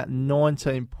averaged about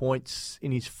 19 points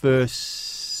in his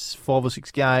first 5 or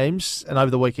 6 games, and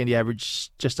over the weekend he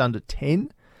averaged just under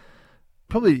 10.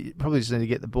 Probably just need to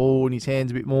get the ball in his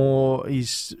hands a bit more.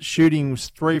 His shooting was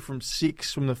 3 from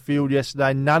 6 from the field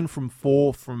yesterday, none from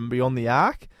 4 from beyond the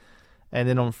arc. And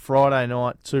then on Friday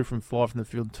night, 2 from 5 from the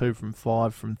field, 2 from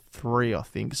 5 from 3, I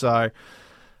think. So,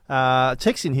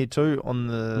 text in here too on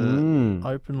the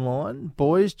open line.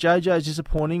 Boys, JJ's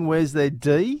disappointing. Where's their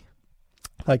D?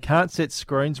 They can't set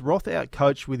screens. Roth out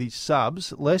coach with his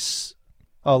subs. Lee's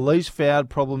fouled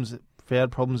problems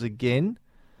again.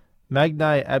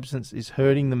 Magnay absence is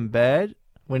hurting them bad.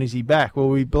 When is he back? Well,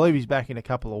 we believe he's back in a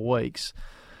couple of weeks.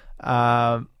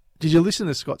 Did you listen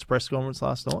to Scott's press conference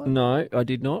last night? No, I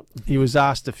did not. He was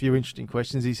asked a few interesting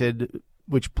questions. He said,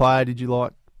 which player did you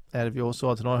like out of your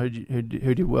side tonight? Who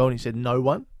did well? And he said, no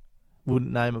one.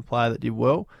 Wouldn't name a player that did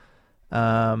well.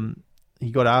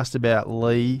 He got asked about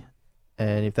Lee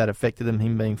and if that affected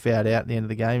him being fouled out at the end of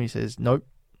the game. He says, nope.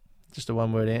 Just a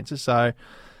one-word answer. So,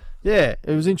 yeah,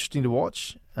 it was interesting to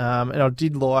watch. And I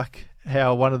did like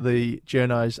how one of the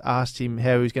journos asked him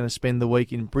how he was going to spend the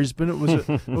week in Brisbane.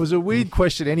 It was a weird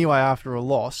question anyway after a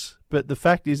loss, but the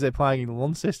fact is they're playing in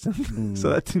Launceston,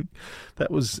 so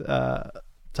that was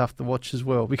tough to watch as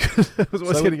well because it was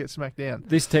going to get smacked down.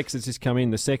 This text that's just come in,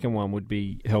 the second one would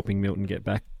be helping Milton get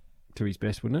back to his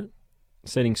best, wouldn't it?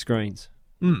 Setting screens.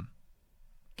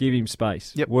 Give him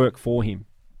space. Yep. Work for him.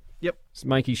 Yep.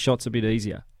 Make his shots a bit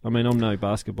easier. I mean, I'm no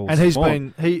basketball and he's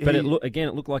savant, been but it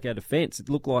looked like our defence. It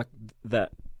looked like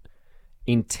that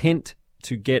intent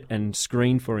to get and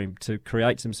screen for him, to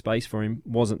create some space for him,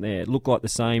 wasn't there. It looked like the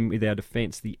same with our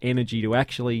defence. The energy to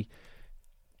actually,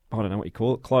 I don't know what you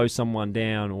call it, close someone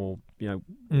down or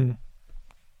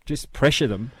just pressure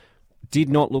them, did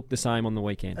not look the same on the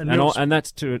weekend. And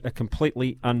that's to a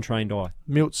completely untrained eye.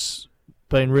 Milt's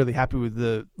been really happy with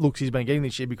the looks he's been getting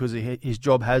this year because his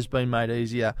job has been made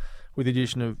easier with the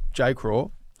addition of J.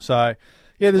 Craw. So,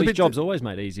 yeah, his job's always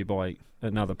made easier by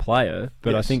another player,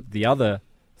 but I think the other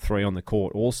 3 on the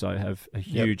court also have a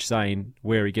huge say in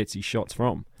where he gets his shots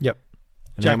from. Yep.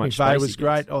 And Jack McVeigh was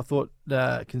great. I thought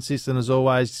consistent as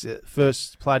always.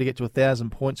 First player to get to 1,000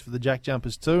 points for the Jack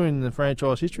Jumpers too in the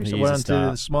franchise history. So well done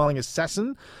to the smiling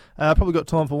assassin. Probably got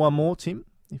time for one more, Tim.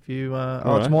 If you,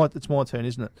 it's my turn,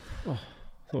 isn't it? Oh.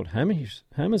 I thought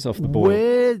Hammer's off the board.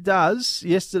 Where does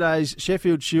yesterday's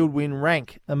Sheffield Shield win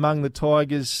rank among the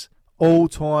Tigers'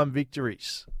 all-time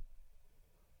victories?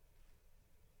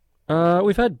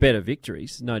 We've had better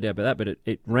victories, no doubt about that, but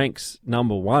it ranks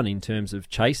number 1 in terms of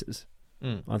chases.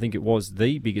 I think it was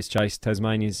the biggest chase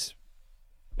Tasmania's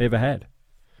ever had.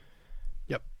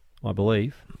 Yep. I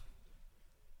believe.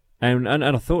 And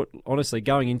I thought, honestly,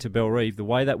 going into Bellerive, the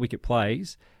way that wicket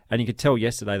plays... And you could tell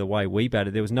yesterday the way we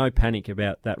batted, there was no panic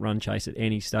about that run chase at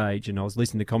any stage. And I was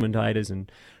listening to commentators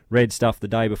and read stuff the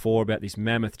day before about this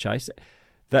mammoth chase.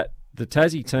 That the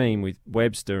Tassie team with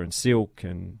Webster and Silk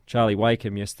and Charlie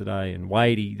Wakeham yesterday and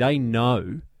Wadey, they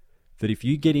know that if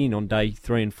you get in on day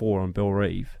 3 and 4 on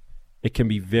Bellerive, it can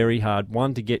be very hard,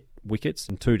 1, to get wickets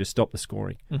and 2, to stop the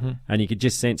scoring. And you could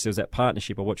just sense there was that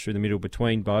partnership I watched through the middle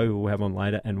between Bo, who we'll have on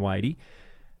later, and Wadey.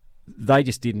 They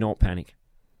just did not panic.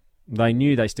 They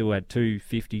knew they still had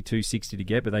 250, 260 to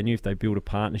get, but they knew if they build a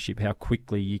partnership, how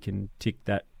quickly you can tick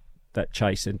that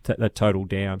chase and that total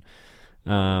down.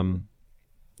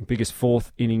 Biggest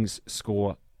 4th innings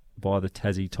score by the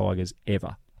Tassie Tigers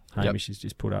ever. Hamish has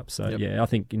just put up. So, yeah, I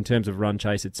think in terms of run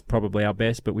chase, it's probably our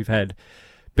best, but we've had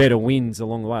better wins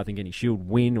along the way. I think any Shield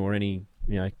win or any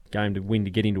game to win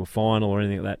to get into a final or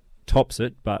anything like that tops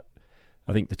it, but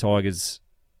I think the Tigers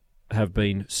have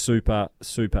been super,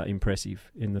 super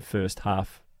impressive in the first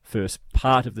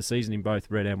part of the season in both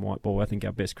red and white ball. I think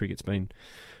our best cricket's been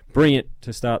brilliant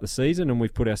to start the season, and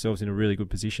we've put ourselves in a really good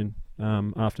position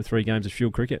after 3 games of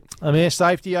Shield cricket. Air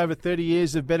Safety, over 30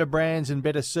 years of better brands and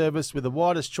better service with the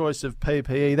widest choice of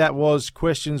PPE. That was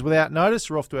Questions Without Notice.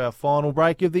 We're off to our final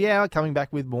break of the hour, coming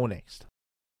back with more next.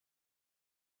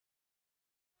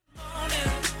 Good morning.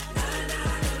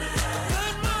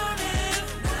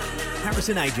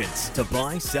 Harrison Agents. To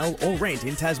buy, sell or rent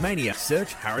in Tasmania,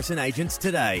 search Harrison Agents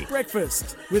today.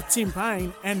 Breakfast with Tim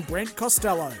Payne and Brent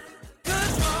Costello.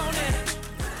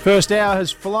 First hour has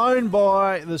flown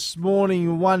by this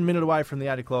morning, 1 minute away from the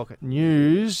 8 o'clock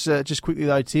news. Just quickly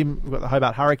though, Tim, we've got the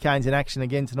Hobart Hurricanes in action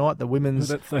again tonight. The Women's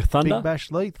The Thunder? Big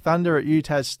Bash League. Thunder at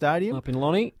UTAS Stadium. Up in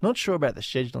Lonnie. Not sure about the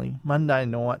scheduling. Monday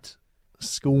night,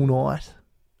 school night.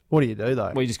 What do you do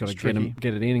though? Well, you just got to It's tricky.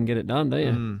 get it in and get it done, do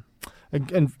you?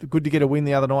 And good to get a win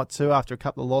the other night too after a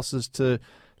couple of losses to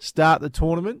start the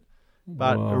tournament.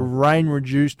 But Wow. a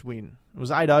rain-reduced win. It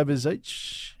was 8 overs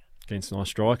each. Against nice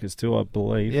strikers too, I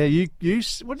believe. Yeah, you.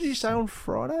 What did you say on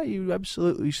Friday? You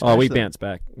absolutely Oh, smashed we them. bounced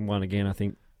back and won again, I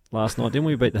think, last night. Didn't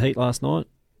we beat the Heat last night?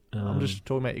 I'm just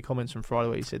talking about your comments from Friday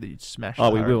where you said that you'd smash. Oh,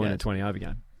 the we will in a Hurricanes. 20 over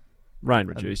game. Rain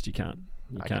reduced, you can't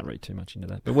Okay. read too much into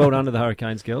that. But well done to the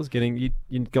Hurricanes girls, you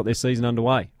got their season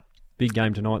underway. Big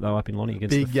game tonight though up in Lonnie against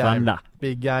Big the game. Thunder.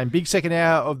 Big game. Big second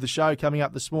hour of the show coming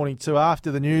up this morning too. After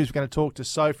the news, we're going to talk to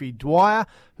Sophie Dwyer,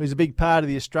 who's a big part of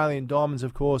the Australian Diamonds,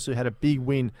 of course, who had a big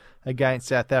win against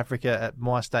South Africa at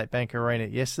My State Bank Arena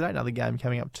yesterday. Another game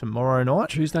coming up tomorrow night.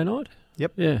 Tuesday night?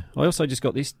 Yep. Yeah. I also just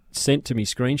got this sent to me,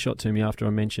 screenshot to me after I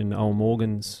mentioned Owen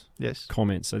Morgan's Yes.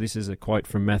 comments. So this is a quote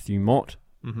from Matthew Mott,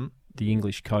 Mm-hmm. the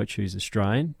English coach who's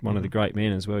Australian, one of the great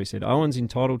men as well. He said, Owen's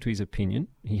entitled to his opinion.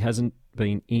 He hasn't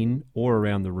been in or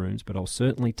around the rooms, but I'll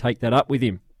certainly take that up with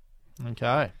him.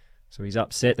 Okay. So he's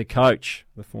upset the coach,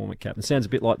 the former captain. Sounds a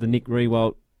bit like the Nick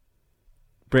Riewoldt,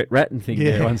 Brett Ratton thing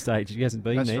there on stage. He hasn't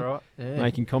been That's there right. Yeah.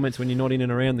 making comments when you're not in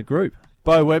and around the group.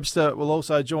 Bo Webster will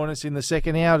also join us in the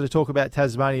second hour to talk about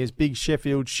Tasmania's big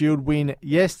Sheffield Shield win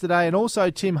yesterday, and also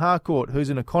Tim Harcourt, who's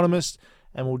an economist,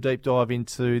 and we'll deep dive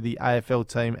into the AFL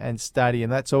team and stadium.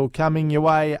 That's all coming your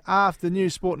way after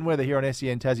news, sport and weather here on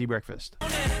SEN Tassie Breakfast.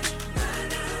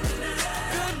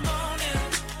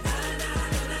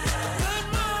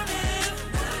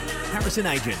 Harrison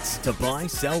Agents. To buy,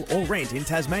 sell or rent in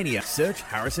Tasmania, search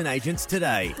Harrison Agents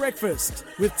today. Breakfast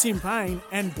with Tim Payne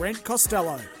and Brent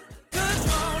Costello.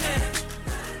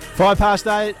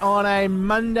 8:05 on a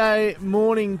Monday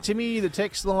morning, Timmy. The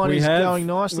text line is going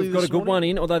nicely. We've got this a good morning. one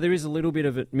in, although there is a little bit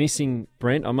of it missing,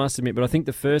 Brent, I must admit. But I think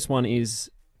the first one is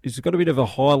got a bit of a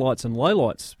highlights and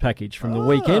lowlights package from the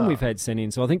weekend we've had sent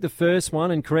in. So I think the first one,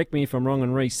 and correct me if I'm wrong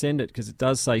and resend it because it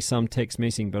does say some text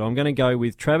missing, but I'm going to go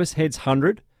with Travis Head's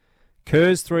 100,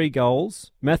 Kerr's 3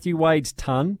 goals, Matthew Wade's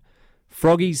ton,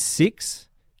 Froggy's 6,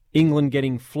 England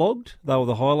getting flogged. They were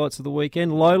the highlights of the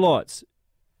weekend. Lowlights,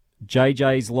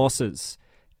 JJ's losses,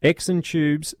 X and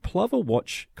Tube's Plover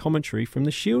Watch commentary from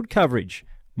the Shield coverage.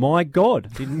 My God,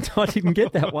 I didn't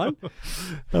get that one.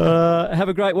 Have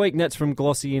a great week, and that's from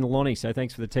Glossy in Lonnie. So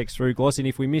thanks for the text through, Glossy. And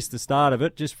if we missed the start of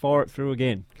it, just fire it through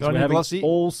again. Go on we're in, having Glossy.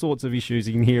 all sorts of issues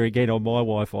in here again on my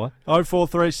Wi-Fi.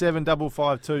 0437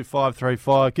 552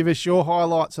 535. Give us your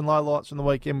highlights and lowlights from the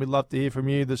weekend. We'd love to hear from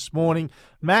you this morning.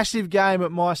 Massive game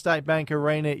at My State Bank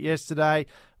Arena yesterday,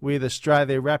 with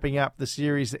Australia wrapping up the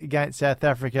series against South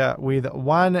Africa with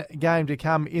one game to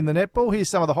come in the netball. Here's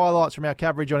some of the highlights from our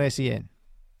coverage on SEN.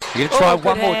 You're going to try good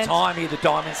one more hand. time here, the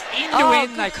Diamonds. End to Oh, end,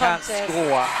 good they can't contest.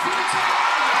 score.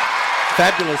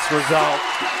 Fabulous result.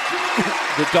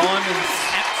 The Diamonds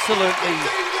absolutely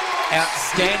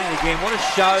outstanding again. What a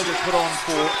show they put on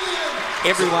for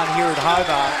everyone here at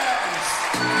Hobart.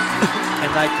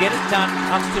 And they get it done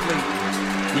comfortably.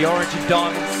 The Orange and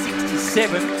Diamonds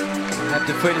 67 have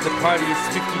defeated the Proteas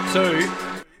 52.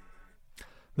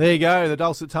 There you go, the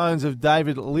dulcet tones of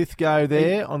David Lithgow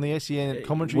there on the SEN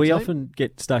commentary We team. often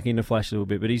get stuck in a flash a little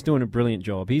bit, but he's doing a brilliant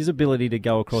job. His ability to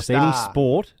go across Star. any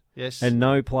sport Yes. and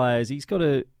know players. He's got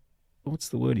a, what's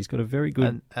the word? He's got a very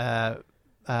good... And,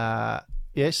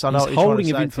 yes, I know his what you're holding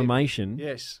trying of to say, information Tim.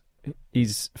 Yes.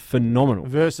 is phenomenal.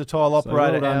 Versatile So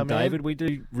operator, well done, our man. David. We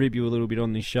do rib you a little bit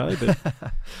on this show, but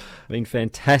been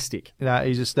fantastic. You know,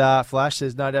 he's a star, Flash.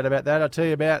 There's no doubt about that. I'll tell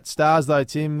you about stars, though,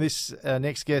 Tim. This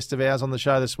next guest of ours on the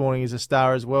show this morning is a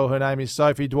star as well. Her name is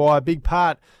Sophie Dwyer, big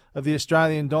part of the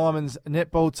Australian Diamonds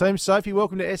netball team. Sophie,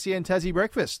 welcome to SEN Tassie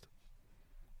Breakfast.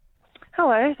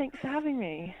 Hello, thanks for having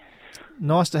me.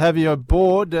 Nice to have you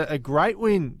aboard. A great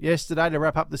win yesterday to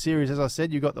wrap up the series. As I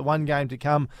said, you've got the one game to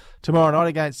come tomorrow night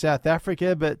against South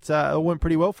Africa, but it went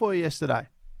pretty well for you yesterday.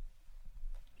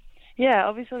 Yeah,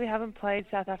 obviously we haven't played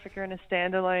South Africa in a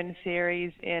standalone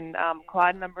series in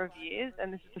quite a number of years,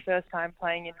 and this is the first time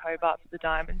playing in Hobart for the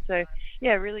Diamonds. So,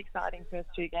 yeah, really exciting first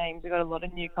two games. We've got a lot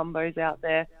of new combos out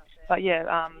there. But,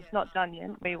 yeah, it's not done yet.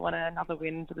 We want another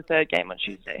win for the third game on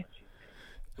Tuesday.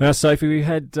 Now, Sophie,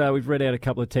 we've read out a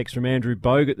couple of texts from Andrew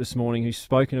Bogut this morning, who's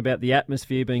spoken about the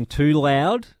atmosphere being too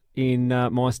loud in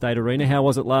My State Arena. How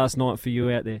was it last night for you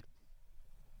out there?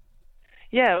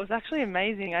 Yeah, it was actually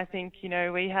amazing. I think,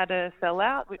 we had a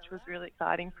sellout, which was really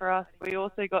exciting for us. We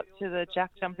also got to the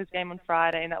Jack Jumpers game on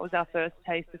Friday, and that was our first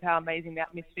taste of how amazing the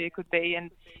atmosphere could be.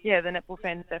 And, yeah, the netball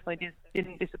fans definitely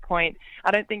didn't disappoint.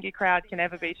 I don't think a crowd can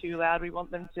ever be too loud. We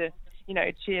want them to,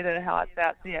 cheer their hearts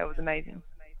out. So, yeah, it was amazing.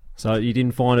 So you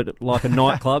didn't find it like a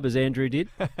nightclub as Andrew did?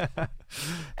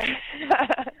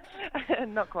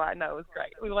 Not quite. No, it was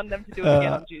great. We want them to do it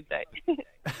again on Tuesday.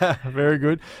 Very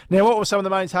good. Now, what were some of the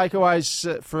main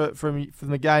takeaways from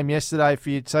the game yesterday for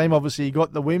your team? Obviously, you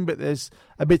got the win, but there's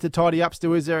a bit to tidy up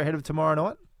still, is there, ahead of tomorrow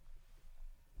night?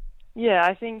 Yeah,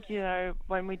 I think,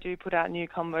 when we do put out new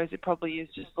combos, it probably is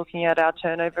just looking at our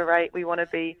turnover rate. We want to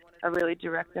be a really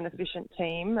direct and efficient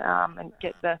team and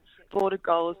get the ball to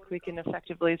goal as quick and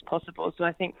effectively as possible. So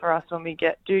I think for us, when we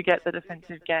do get the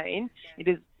defensive gain, it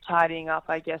is tidying up,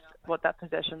 I guess, what that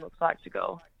possession looks like to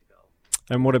goal.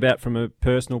 And what about from a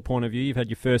personal point of view? You've had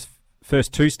your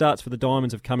first two starts for the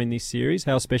Diamonds have come in this series.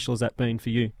 How special has that been for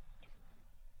you?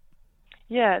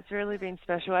 Yeah, it's really been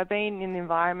special. I've been in the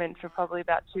environment for probably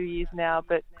about 2 years now,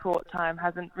 but court time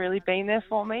hasn't really been there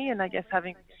for me. And I guess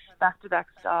having back-to-back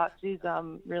starts is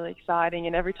really exciting.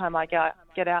 And every time I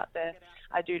get out there,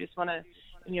 I do just want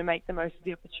to make the most of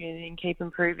the opportunity and keep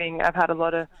improving. I've had a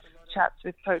lot of chats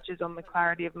with coaches on the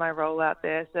clarity of my role out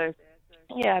there. So,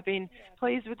 yeah, I've been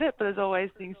pleased with it, but there's always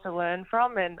things to learn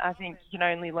from. And I think you can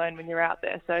only learn when you're out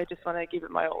there. So I just want to give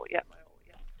it my all, yeah.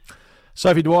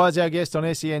 Sophie Dwyer's our guest on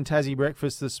SEN Tassie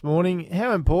Breakfast this morning.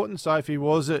 How important, Sophie,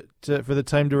 was it for the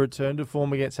team to return to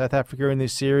form against South Africa in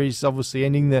this series, obviously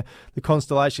ending the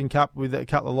Constellation Cup with a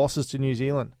couple of losses to New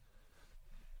Zealand?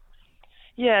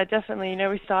 Yeah, definitely.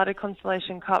 We started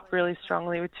Constellation Cup really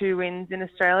strongly with 2 wins in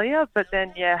Australia, but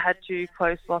then, had 2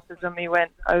 close losses when we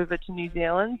went over to New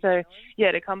Zealand. So,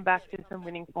 to come back to some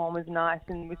winning form is nice.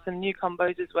 And with some new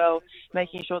combos as well,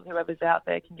 making sure that whoever's out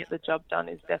there can get the job done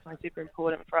is definitely super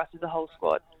important for us as a whole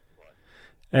squad.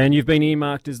 And you've been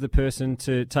earmarked as the person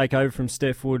to take over from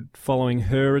Steph Wood following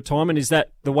her retirement. Is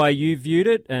that the way you viewed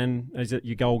it, and is it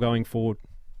your goal going forward?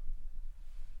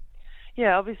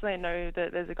 Yeah, obviously I know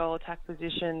that there's a goal attack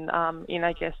position in,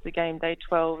 I guess, the game day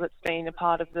 12 that's been a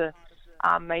part of the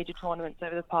major tournaments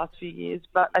over the past few years.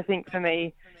 But I think for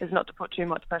me is not to put too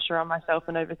much pressure on myself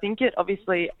and overthink it.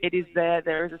 Obviously it is there.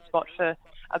 There is a spot for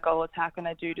a goal attack, and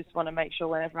I do just want to make sure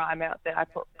whenever I'm out there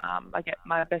I get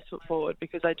my best foot forward,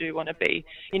 because I do want to be,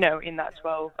 in that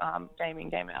 12 game in,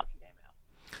 game out.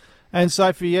 And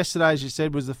Sophie, yesterday, as you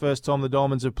said, was the first time the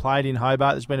Diamonds have played in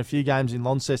Hobart. There's been a few games in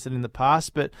Launceston in the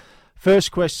past, but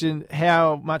first question,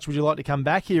 how much would you like to come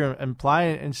back here and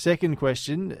play? And second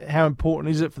question, how important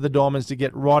is it for the Diamonds to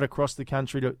get right across the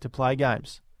country to play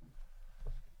games?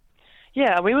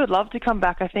 Yeah, we would love to come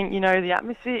back. I think, the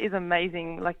atmosphere is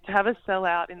amazing. Like, to have a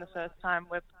sellout in the first time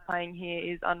we're playing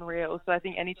here is unreal. So I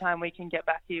think anytime we can get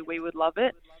back here, we would love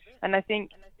it. And I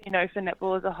think, for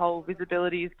netball as a whole,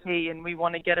 visibility is key, and we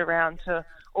want to get around to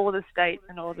all the states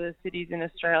and all the cities in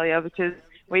Australia, because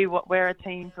we're a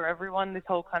team for everyone, this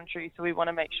whole country, so we want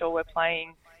to make sure we're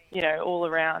playing, all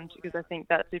around, because I think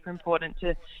that's super important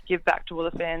to give back to all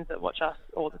the fans that watch us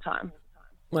all the time.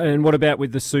 And what about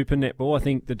with the Super Netball? I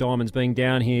think the Diamonds being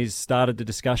down here has started the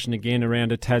discussion again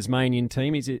around a Tasmanian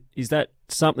team. Is that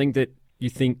something that you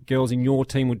think girls in your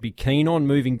team would be keen on,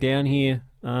 moving down here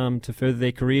to further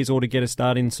their careers or to get a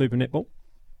start in Super Netball?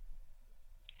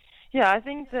 Yeah, I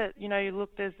think that,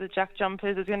 there's the Jack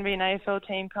Jumpers. There's going to be an AFL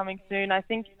team coming soon. I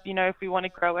think, if we want to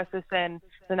grow SSN,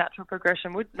 the natural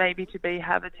progression would maybe to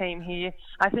have a team here.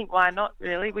 I think why not,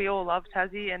 really? We all love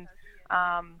Tassie, and,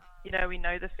 we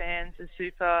know the fans are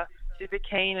super, super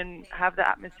keen and have the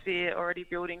atmosphere already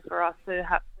building for us to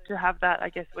have that, I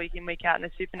guess, week in, week out in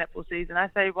the Super Netball season. I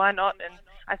say, why not? And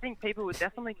I think people would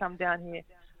definitely come down here.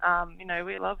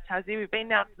 We love Tassie. We've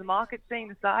been out to the market, seeing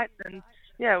the sites, and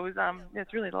yeah, it was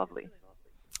it's really lovely.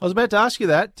 I was about to ask you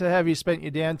that, to have you spent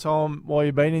your downtime while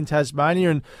you've been in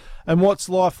Tasmania, and what's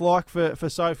life like for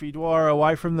Sophie Dwyer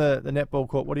away from the netball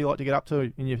court? What do you like to get up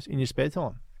to in your spare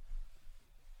time?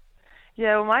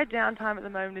 Yeah, well, my downtime at the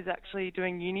moment is actually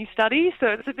doing uni studies, so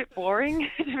it's a bit boring,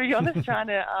 to be honest, trying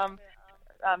to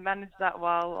manage that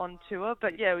while on tour.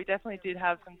 But yeah, we definitely did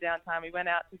have some downtime. We went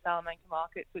out to Salamanca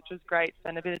markets, which was great,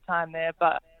 spent a bit of time there,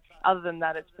 but other than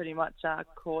that, it's pretty much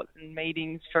courts and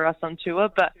meetings for us on tour.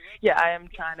 But yeah, I am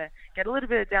trying to get a little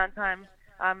bit of downtime.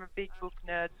 I'm a big book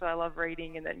nerd, so I love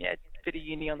reading, and then a bit of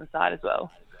uni on the side as well.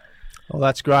 Well,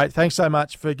 that's great. Thanks so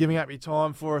much for giving up your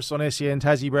time for us on SEN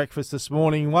Tassie Breakfast this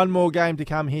morning. One more game to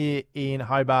come here in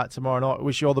Hobart tomorrow night.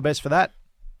 Wish you all the best for that.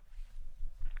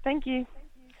 Thank you.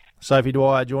 Sophie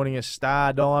Dwyer joining us,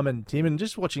 Star Diamond, Tim, and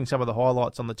just watching some of the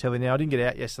highlights on the telly now. I didn't get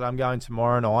out yesterday. I'm going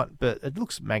tomorrow night, but it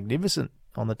looks magnificent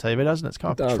on the TV, doesn't it? It's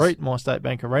kind of a treat, My State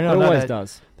Bank Arena. It always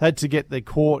does. They had to get the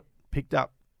court picked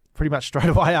up pretty much straight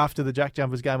away after the Jack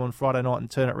Jumpers game on Friday night and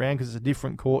turn it around because it's a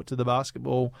different court to the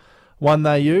basketball one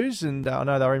they use, and I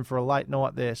know they're in for a late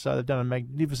night there, so they've done a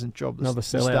magnificent job. Another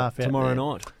staff sellout out tomorrow there.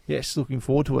 night. Yes, looking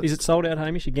forward to it. Is it sold out,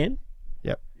 Hamish, again?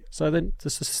 Yep. So then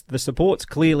the support's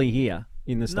clearly here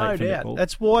in the state No for doubt. netball.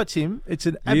 That's why, Tim, it's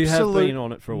an You absolute have been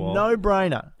on it for a while.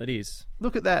 no-brainer. It is.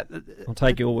 Look at that. I'll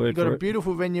take your word You've got for a it.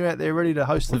 beautiful venue out there ready to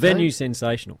host The the venue's team.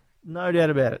 sensational. No doubt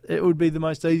about it. It would be the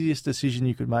most easiest decision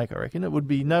you could make, I reckon. It would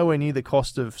be nowhere near the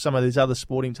cost of some of these other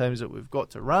sporting teams that we've got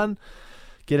to run.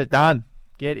 Get it done.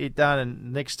 Get it done,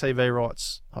 and next TV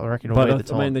rights, I reckon, will be the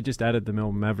time. I mean, they just added the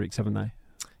Melbourne Mavericks, haven't they?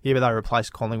 Yeah, but they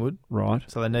replaced Collingwood. Right.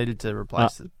 So they needed to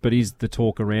replace it. But is the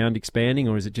talk around expanding,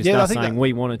 or is it just I us think saying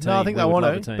we want a team? No, I think they would want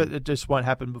love a to, team? but it just won't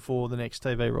happen before the next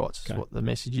TV rights. Okay. Is what the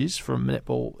message is from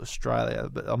Netball Australia.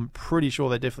 But I'm pretty sure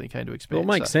they're definitely keen to expand.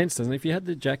 Well, it makes sense, doesn't it? If you had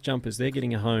the Jack Jumpers, they're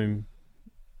getting a home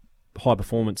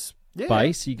high-performance Yeah,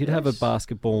 base. You could have a yes.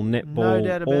 basketball, No netball,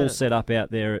 doubt about all it. set up out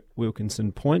there at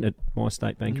Wilkinson Point at My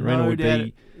State Bank Arena. No Would doubt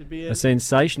be it'd be a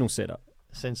sensational setup.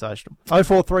 sensational.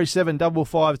 0437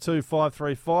 552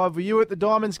 535. Were you at the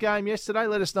Diamonds game yesterday?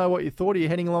 Let us know what you thought. Are you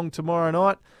heading along tomorrow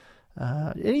night?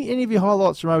 Any of your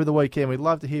highlights from over the weekend? We'd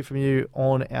love to hear from you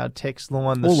on our text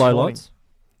line this All morning. lowlights.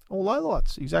 All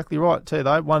lowlights, exactly right too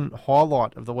though. One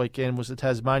highlight of the weekend was the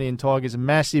Tasmanian Tigers'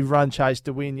 massive run chase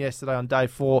to win yesterday on day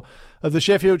 4 of the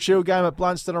Sheffield Shield game at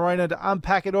Blunston Arena. To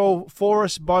unpack it all for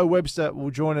us, Bo Webster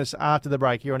will join us after the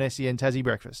break here on SEN Tassie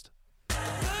Breakfast.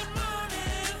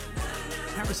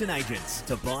 Harrison Agents.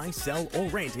 To buy, sell or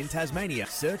rent in Tasmania,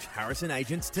 search Harrison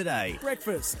Agents today.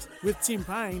 Breakfast with Tim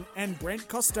Payne and Brent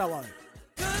Costello.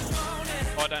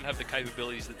 I don't have the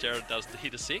capabilities that Jared does to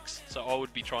hit a 6, so I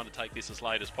would be trying to take this as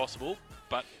late as possible.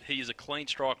 But he is a clean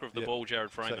striker of the ball,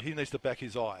 Jared Freeman. So he needs to back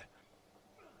his eye.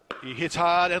 He hits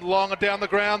hard and long and down the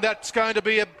ground. That's going to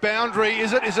be a boundary.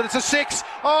 Is it? It's a 6.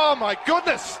 Oh, my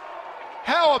goodness.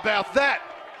 How about that?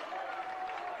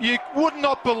 You would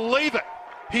not believe it.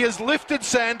 He has lifted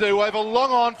Sandhu over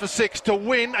long on for 6 to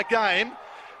win a game.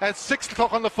 At 6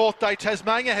 o'clock on the 4th day,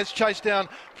 Tasmania has chased down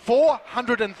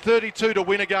 432 to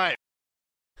win a game.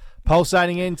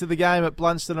 Pulsating into the game at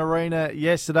Blunston Arena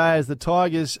yesterday as the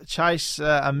Tigers chase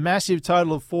a massive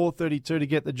total of 432 to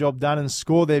get the job done and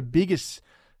score their biggest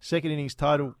second innings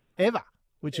total ever,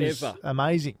 which is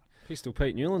amazing. Pistol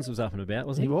Pete Newlands was up and about,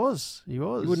 wasn't he? He was. You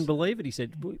wouldn't believe it. He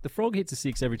said, the Frog hits a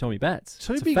 6 every time he bats.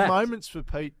 Two It's a big fact. moments for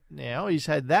Pete now. He's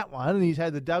had that one and he's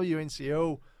had the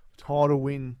WNCL title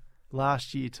win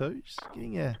last year too. Just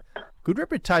getting a good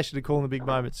reputation to call in the big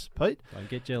moments, Pete. Don't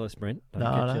get jealous, Brent. Don't No,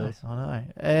 get I know, jealous. I know.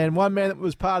 And one man that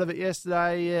was part of it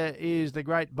yesterday is the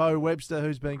great Bo Webster,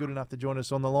 who's been good enough to join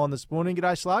us on the line this morning.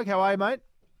 G'day, Slug. How are you, mate?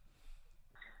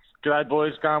 G'day,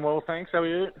 boys. Going well, thanks. How are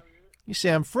you? You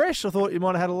sound fresh. I thought you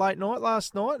might have had a late night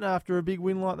last night after a big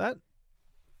win like that.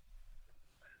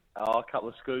 Oh, a couple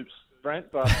of scoops,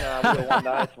 Brent, but we've got one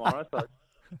day tomorrow, so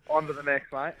on to the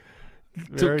next, mate.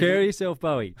 Took care of yourself,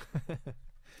 Bowie.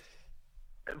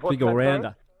 What's Big that,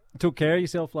 all-rounder. Took care of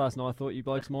yourself last night. I thought you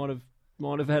blokes might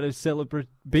have had a celebrate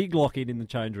big lock-in in the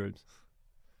change rooms.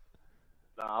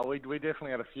 No, we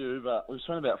definitely had a few, but we've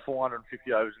spent about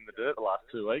 450 overs in the dirt the last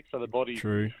 2 weeks, so the body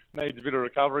needs a bit of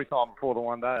recovery time before the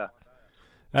one day.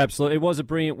 Absolutely. It was a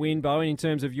brilliant win, Bowen. In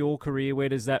terms of your career, where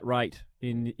does that rate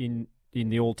in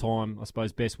the all-time, I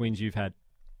suppose, best wins you've had?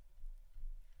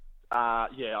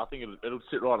 Yeah, I think it'll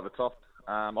sit right at the top.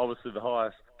 Obviously, the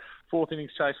highest 4th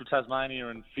innings chase for Tasmania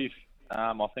and 5th.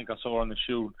 I think I saw on the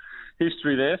Shield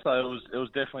history there, so it was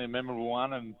definitely a memorable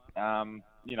one. And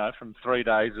from 3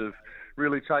 days of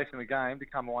really chasing the game to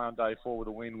come away on day 4 with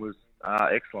a win was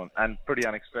excellent and pretty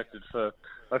unexpected for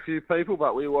a few people.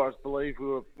 But we always believed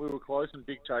we were close, and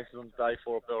big chases on day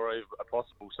 4 at Belrive are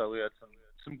possible. So we had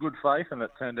some good faith, and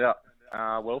it turned out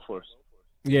well for us.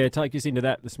 Yeah, take us into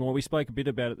that this morning. We spoke a bit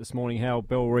about it this morning, how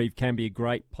Belrive can be a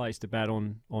great place to bat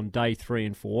on day 3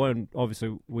 and 4. And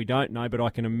obviously we don't know, but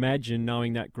I can imagine,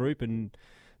 knowing that group and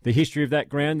the history of that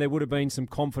ground, there would have been some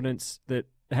confidence that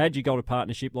had you got a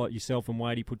partnership like yourself and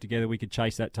Wadey put together, we could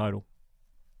chase that total.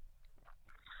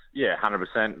 Yeah,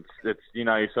 100%. It's you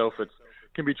know yourself, it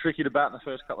can be tricky to bat in the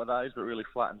first couple of days, but really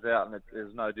flattens out, and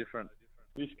it's no different.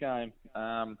 This game,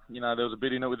 there was a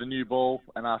bit in it with the new ball,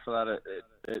 and after that,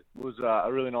 it was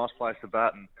a really nice place to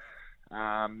bat.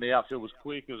 And the outfield was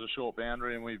quick. It was a short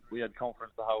boundary, and we had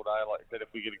confidence the whole day. Like I said, if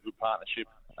we get a good partnership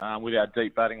with our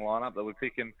deep batting lineup that we're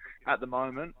picking at the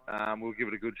moment, we'll give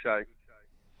it a good shake.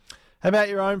 How about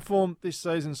your own form this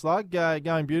season, Slug?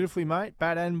 Going beautifully, mate.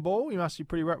 Bat and ball. You must be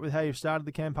pretty wrapped with how you've started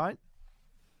the campaign.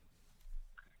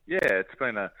 Yeah, it's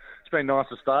been nice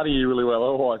to start a year really well.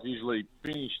 Otherwise, usually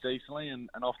finish decently and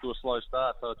off to a slow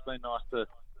start. So it's been nice to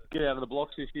get out of the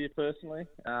blocks this year. Personally,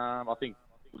 I think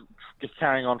just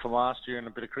carrying on from last year and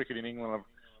a bit of cricket in England,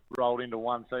 I've rolled into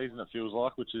one season. It feels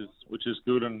like, which is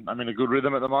good, and I'm in a good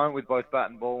rhythm at the moment with both bat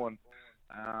and ball, and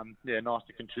nice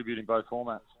to contribute in both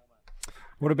formats.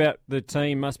 What about the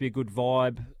team? Must be a good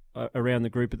vibe around the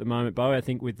group at the moment, Bo. I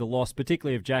think with the loss,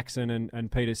 particularly of Jackson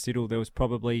and Peter Siddle, there was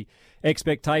probably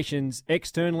expectations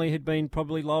externally had been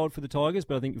probably lowered for the Tigers,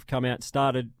 but I think you've come out,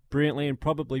 started brilliantly, and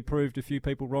probably proved a few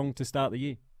people wrong to start the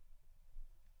year.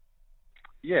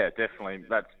 Yeah, definitely.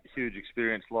 That's a huge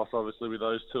experience loss, obviously, with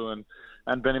those two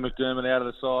and Benny McDermott out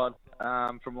of the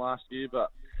side from last year.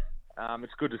 But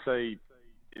it's good to see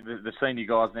the senior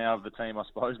guys now of the team, I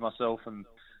suppose, myself and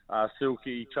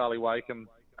Silky, Charlie Wakeham,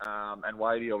 and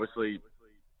Wadey, obviously,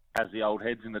 as the old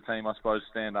heads in the team, I suppose,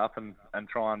 stand up and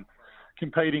try and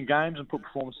compete in games and put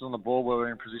performances on the board where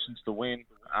we're in positions to win,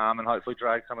 and hopefully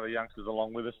drag some of the youngsters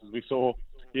along with us, as we saw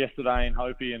yesterday in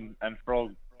Hopi and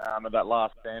Frog. And that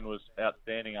last stand was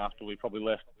outstanding after we probably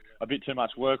left a bit too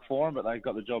much work for them, but they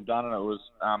got the job done, and it was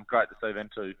great to see them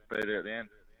two be there at the end.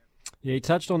 Yeah, you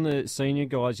touched on the senior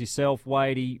guys, yourself,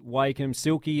 Wadey, Wakeham,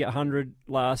 Silky, 100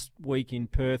 last week in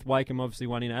Perth. Wakeham obviously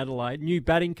won in Adelaide. New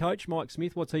batting coach, Mike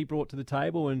Smith, what's he brought to the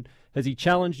table, and has he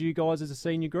challenged you guys as a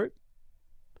senior group?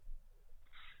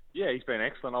 Yeah, he's been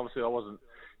excellent. Obviously, I wasn't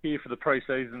here for the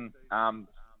pre-season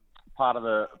part of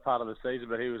the season,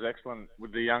 but he was excellent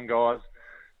with the young guys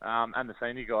and the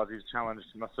senior guys. He's challenged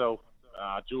myself,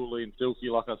 Julie and Silky,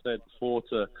 like I said before,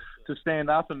 to stand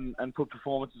up and put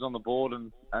performances on the board,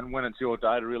 and when it's your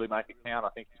day to really make it count. I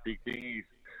think his big thing.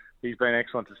 He's been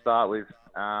excellent to start with,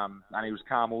 and he was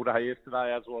calm all day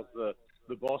yesterday, as was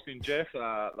the boss in Jeff. They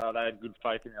had good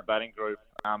faith in our batting group,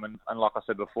 and like I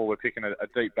said before, we're picking a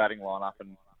deep batting lineup,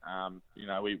 and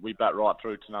we bat right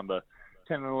through to number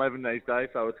 10 and 11 these days,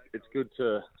 so it's good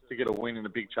to get a win in a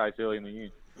big chase early in the year.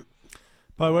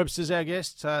 Bo Webster's our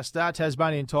guest, star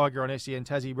Tasmanian Tiger on SEN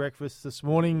Tassie Breakfast this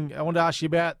morning. I want to ask you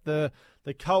about the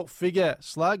cult figure,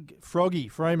 Slug, Froggy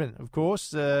Freeman, of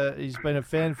course. He's been a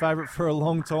fan favourite for a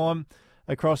long time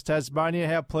across Tasmania.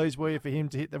 How pleased were you for him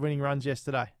to hit the winning runs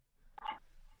yesterday?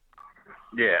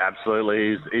 Yeah,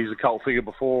 absolutely. He's a cult figure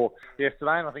before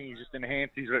yesterday, and I think he's just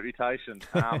enhanced his reputation.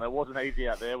 It wasn't easy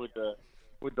out there with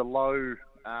the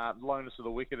lowness of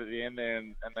the wicket at the end there,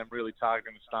 and then really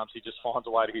targeting the stumps. He just finds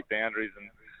a way to hit boundaries, and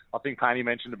I think Paney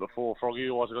mentioned it before. Froggy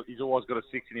he's always got a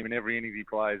six in him in every innings he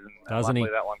plays, and luckily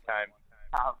that one came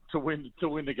to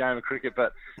win the game of cricket.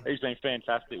 But he's been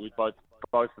fantastic with both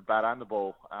the bat and the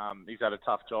ball. He's had a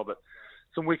tough job at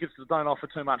some wickets that don't offer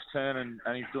too much turn,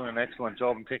 and he's doing an excellent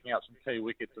job in picking up some key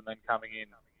wickets and then coming in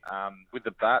with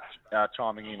the bat,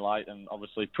 chiming in late, and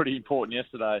obviously pretty important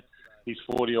yesterday. His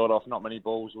 40-odd off not many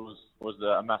balls was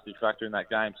a massive factor in that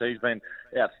game. So he's been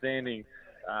outstanding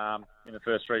in the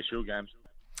first three Shield games.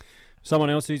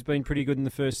 Someone else who's been pretty good in the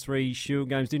first three Shield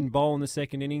games didn't bowl in the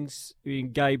second innings,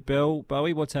 Gabe Bell.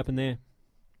 Bowie, what's happened there?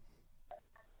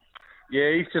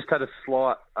 Yeah, he's just had a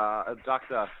slight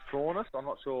abductor soreness. I'm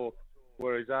not sure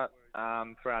where he's at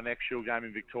for our next Shield game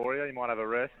in Victoria. He might have a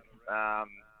rest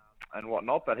and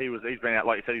whatnot, but he's been out,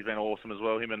 like you said, he's been awesome as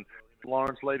well. Him and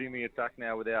Lawrence leading the attack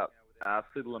now without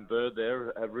Fiddle and Bird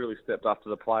there have really stepped up to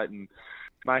the plate and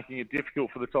making it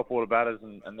difficult for the top order batters,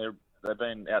 and they've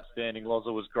been outstanding.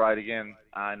 Loza was great again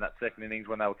in that second innings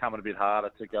when they were coming a bit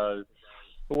harder to go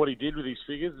for what he did with his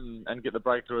figures and get the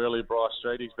breakthrough early. Bryce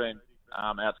Street, he's been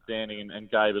outstanding,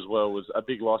 and Gabe as well was a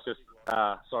big loss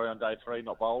on day three,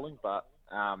 not bowling, but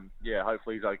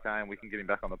hopefully he's okay and we can get him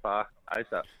back on the park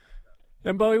ASAP.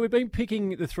 And Bowie, we've been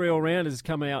picking the three all-rounders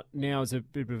come out now as a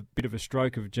bit of a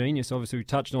stroke of genius. Obviously, we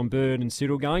touched on Bird and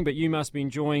Siddle going, but you must be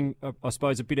enjoying, I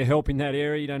suppose, a bit of help in that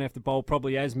area. You don't have to bowl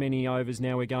probably as many overs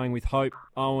now. We're going with Hope,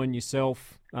 Owen,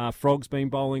 yourself. Frog's been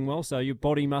bowling well, so your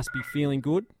body must be feeling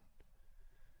good.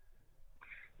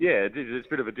 Yeah, it's a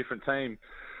bit of a different team.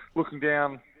 Looking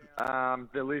down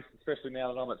the list, especially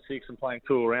now that I'm at 6 and playing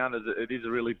two all-rounders, it is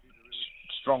a really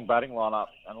strong batting lineup,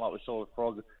 and like we saw with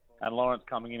Frog and Lawrence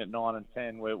coming in at 9 and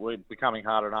 10, we're becoming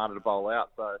harder and harder to bowl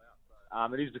out. So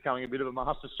it is becoming a bit of a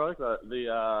masterstroke.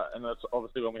 And that's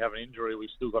obviously when we have an injury, we've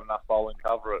still got enough bowling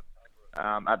cover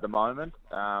at the moment.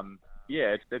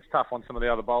 It's tough on some of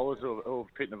the other bowlers who are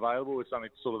fit and available. It's only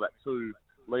sort of that two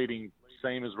leading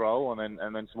seamers role and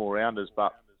then some all-rounders.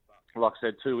 But like I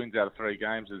said, 2 wins out of 3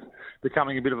 games is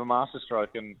becoming a bit of a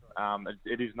masterstroke, and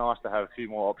it is nice to have a few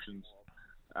more options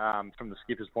from the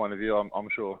skipper's point of view, I'm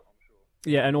sure.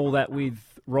 Yeah, and all that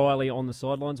with Riley on the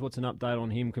sidelines. What's an update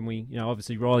on him? Can we,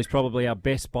 obviously Riley's probably our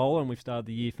best bowler, and we've started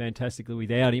the year fantastically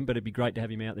without him, but it'd be great to have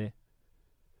him out there.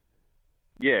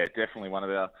 Yeah, definitely one of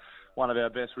our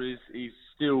best. He's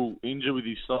still injured with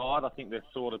his side. I think they're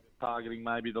sort of targeting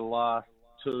maybe the last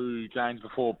 2 games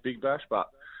before Big Bash, but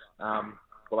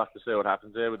we'll have to see what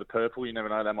happens there with the purple. You never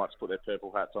know; they might just put their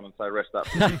purple hats on and say rest up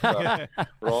for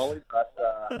Riley.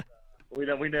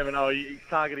 But we never know. He's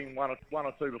targeting one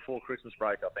or two before Christmas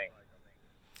break, I think.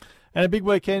 And a big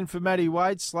weekend for Matty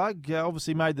Wade. Slug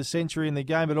obviously made the century in the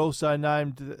game, but also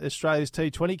named Australia's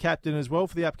T20 captain as well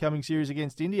for the upcoming series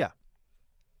against India.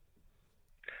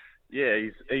 Yeah,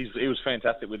 he was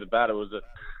fantastic with the bat. It was a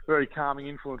very calming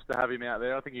influence to have him out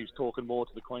there. I think he was talking more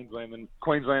to the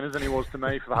Queenslanders than he was to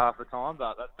me for half the time,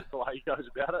 but that's just the way he goes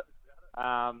about it.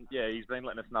 He's been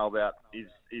letting us know about his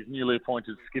newly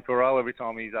appointed skipper role. Every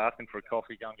time he's asking for a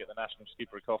coffee, go and get the national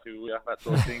skipper a coffee, that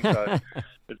sort of thing. So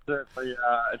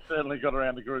it's certainly got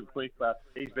around the group quick, but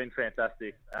he's been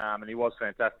fantastic, and he was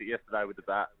fantastic yesterday with the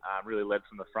bat. Really led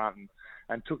from the front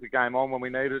and took the game on when we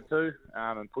needed to,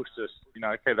 and pushed us,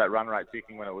 keep that run rate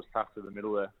ticking when it was tough to the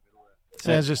middle there.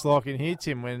 Sounds just like in here,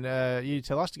 Tim, when you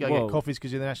tell us to go get coffees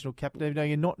because you're the national captain, even though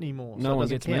you're not anymore. No one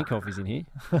gets me coffees in here.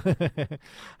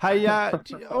 Hey, I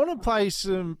want to play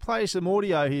some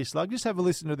audio here, Slug. Just have a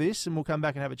listen to this, and we'll come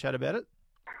back and have a chat about it.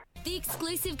 The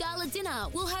exclusive gala dinner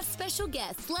will have special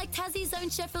guests like Tassie's own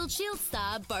Sheffield Shield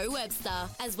star, Bo Webster,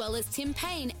 as well as Tim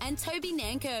Payne and Toby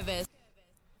Nankervis.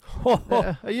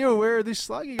 Are you aware of this,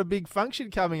 Slug? You've got a big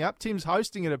function coming up. Tim's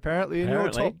hosting it, apparently,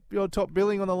 and you're top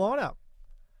billing on the lineup.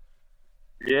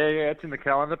 Yeah, it's in the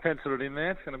calendar. Pencil it in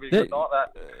there. It's going to be a good night,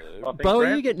 that. I think, Bo,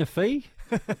 Brent. are you getting a fee?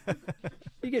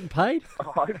 You getting paid? I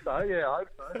hope so, yeah, I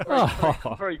hope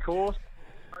so. Very coarse.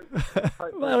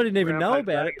 Well, I didn't even know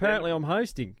about it. Apparently I'm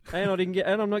hosting, and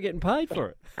I'm not getting paid for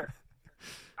it.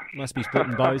 Must be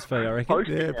splitting Bo's fee, I reckon.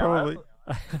 Hosting, yeah, probably.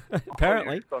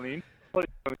 Apparently. To me.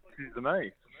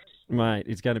 Mate,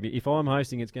 it's going to be. If I'm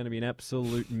hosting, it's going to be an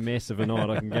absolute mess of a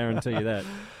night. I can guarantee you that.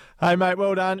 Hey, mate,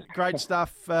 well done. Great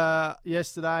stuff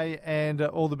yesterday, and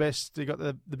all the best. You've got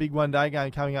the big one-day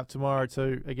game coming up tomorrow,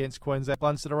 too, against Queensland.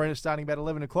 Blunston Arena starting about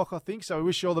 11 o'clock, I think. So we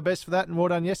wish you all the best for that, and well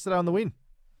done yesterday on the win.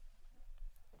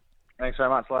 Thanks very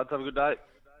much, lads. Have a good day.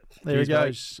 There he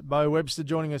goes. Bo Webster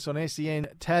joining us on SEN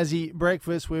Tassie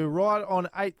Breakfast. We're right on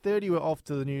 8:30. We're off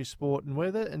to the news, sport and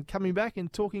weather, and coming back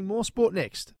and talking more sport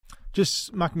next.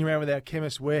 Just mucking around with our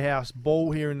Chemist Warehouse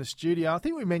ball here in the studio. I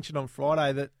think we mentioned on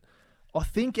Friday that I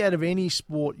think out of any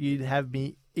sport you'd have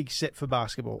me except for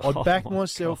basketball. I'd back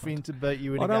myself in to beat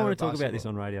you in a game of basketball. I don't want to talk about this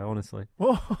on radio, honestly.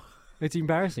 Well, it's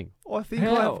embarrassing. I think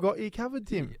I've got you covered,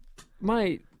 Tim.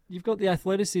 Mate, you've got the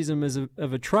athleticism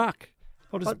of a truck.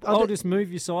 I'll just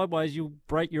move you sideways, you'll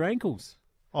break your ankles.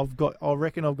 I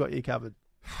reckon I've got you covered.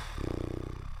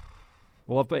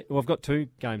 Well, I've got 2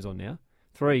 games on now.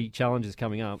 3 challenges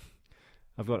coming up.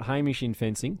 I've got Hamish in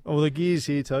fencing. Oh, well, the gear's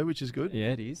here too, which is good. Yeah,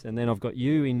 it is. And then I've got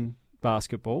you in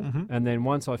basketball. Mm-hmm. And then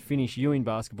once I finish you in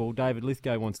basketball, David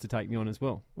Lithgow wants to take me on as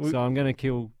well. So I'm going to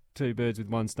kill 2 birds with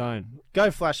 1 stone.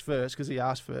 Go Flash first because he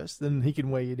asked first. Then he can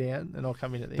wear you down and I'll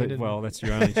come in at the end. Well, that's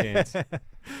your only chance.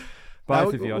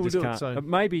 Both of you, I just can't.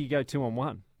 Maybe you go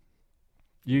 2-on-1.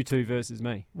 You 2 versus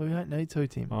me. We don't need to,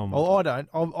 Tim. Oh, I don't.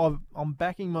 I'm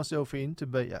backing myself in to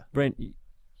beat you. Brent,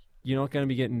 you're not going to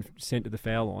be getting sent to the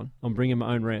foul line. I'm bringing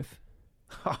my own ref.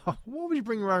 Why would you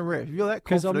bring your own ref? If you're that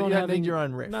confident, you don't need your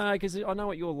own ref. No, because I know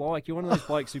what you're like. You're one of those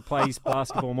blokes who plays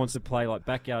basketball and wants to play like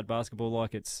backyard basketball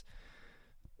like it's,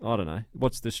 I don't know,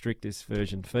 what's the strictest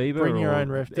version? FIBA Bring or your own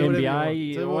ref.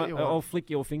 NBA? I'll flick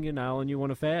your fingernail and you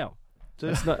want a foul.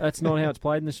 That's not how it's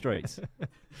played in the streets.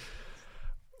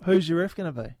 Who's your ref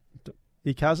going to be?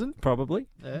 Your cousin? Probably.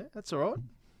 Yeah, that's all right.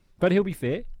 But he'll be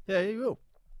fair. Yeah, he will.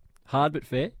 Hard but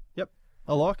fair. Yep,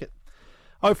 I like it.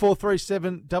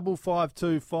 0437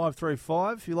 552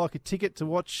 535. If you like a ticket to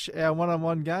watch our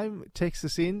one-on-one game, text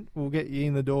us in. We'll get you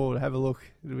in the door to have a look.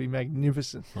 It'll be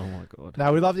magnificent. Oh, my God.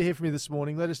 No, we'd love to hear from you this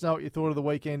morning. Let us know what you thought of the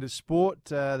weekend of sport.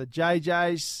 The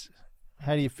JJs,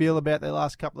 how do you feel about their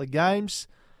last couple of games?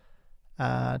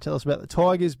 Tell us about the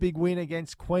Tigers' big win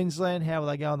against Queensland. How will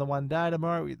they go on the one day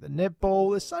tomorrow with the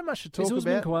netball? There's so much to talk about. Is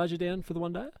Usman Khawaja down for the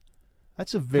one day?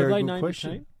 That's a very good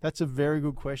question. That's a very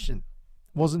good question.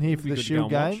 Wasn't here for the Shield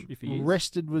game.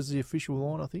 Rested was the official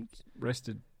line, I think.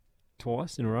 Rested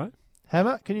twice in a row.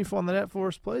 Hammer, can you find that out for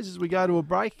us, please, as we go to a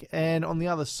break? And on the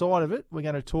other side of it, we're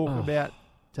going to talk about...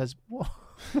 What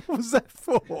was that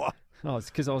for? Oh, it's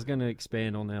because I was going to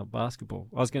expand on our basketball.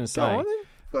 I was going to say,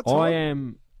 I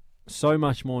am so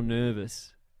much more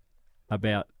nervous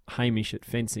about Hamish at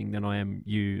fencing than I am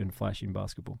you and Flash in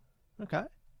basketball. Okay.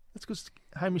 That's because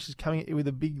Hamish is coming at you with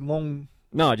a big, long...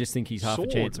 No, I just think he's half a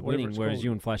sword, chance of whatever winning, it's whereas called.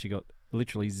 you and Flashy got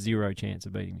literally zero chance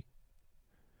of beating me.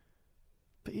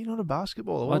 But you're not a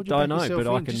basketballer. Why would you I back know, yourself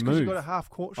but I in can just 'cause move. you got a half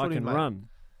court shot I can in, mate? run.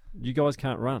 You guys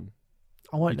can't run.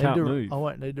 I won't You need can't to move. I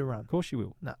won't need to run. Of course you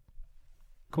will. No.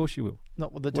 Of course you will.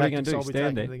 Not with the What are you tactics gonna I'll do, be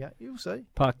stand taking to there? the game. You'll see.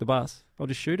 Park the bus. I'll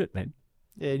just shoot it then.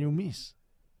 Yeah, and you'll miss.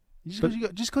 Just But-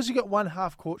 because you got one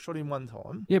half court shot in one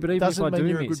time. Yeah, but even if doesn't I mean do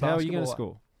you're a miss, good how are you going to basketballer.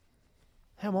 score?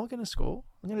 How am I going to score?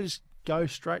 I'm going to just go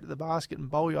straight to the basket and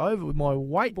bowl you over with my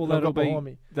weight Well, that I've that'll got be behind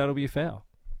me. that'll be a foul.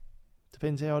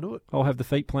 Depends how I do it. I'll have the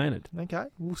feet planted. Okay,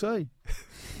 we'll see.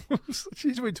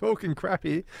 Jeez, we're talking crap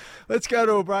here. Let's go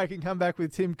to a break and come back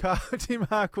with Tim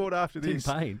Harcourt after Tim this.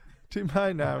 Payne. Tim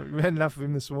Payne, no, we had enough of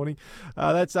him this morning.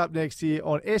 That's up next here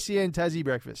on SEN Tassie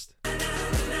Breakfast.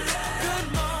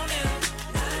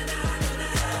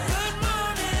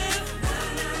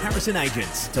 Harrison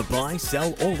Agents. To buy,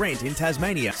 sell or rent in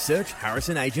Tasmania, search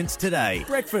Harrison Agents today.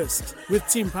 Breakfast with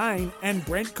Tim Payne and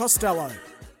Brent Costello.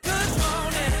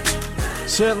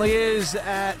 Certainly is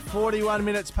at 41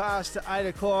 minutes past 8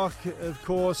 o'clock. Of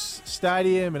course,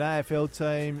 stadium and AFL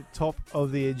team, top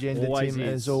of the agenda, Always Tim,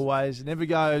 is. as always. Never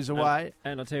goes away.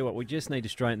 And I'll tell you what, we just need to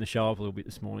straighten the show up a little bit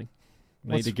this morning. We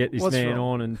need What's- to get this what's man wrong?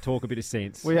 on and talk a bit of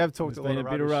sense. We have talked There's a lot been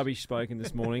of bit of rubbish. rubbish spoken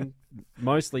this morning,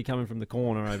 mostly coming from the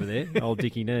corner over there, old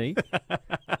Dickie Knee.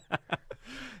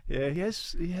 Yeah, he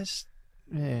has.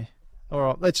 Yeah. All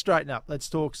right, let's straighten up. Let's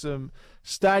talk some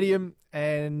stadium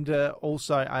and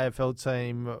also AFL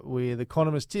team with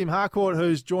economist Tim Harcourt,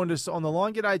 who's joined us on the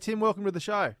line. G'day, Tim. Welcome to the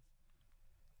show.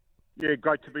 Yeah,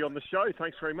 great to be on the show.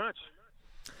 Thanks very much.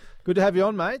 Good to have you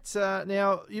on, mate.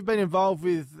 Now, you've been involved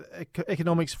with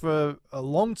economics for a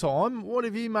long time. What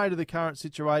have you made of the current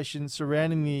situation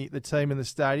surrounding the team and the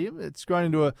stadium? It's grown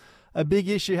into a big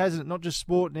issue, hasn't it? Not just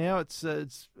sport now. It's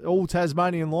all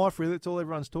Tasmanian life, really. It's all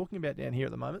everyone's talking about down here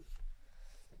at the moment.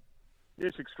 Yeah,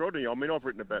 it's extraordinary. I mean, I've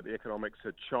written about the economics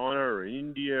of China and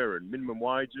India and minimum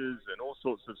wages and all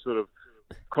sorts of sort of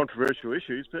controversial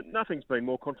issues, but nothing's been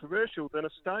more controversial than a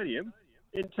stadium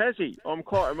in Tassie. I'm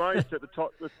quite amazed at the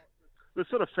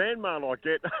sort of fan mail I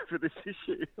get over this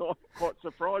issue. I'm quite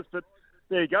surprised, but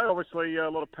there you go. Obviously, a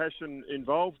lot of passion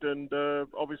involved, and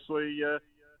obviously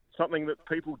something that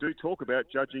people do talk about,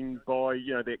 judging by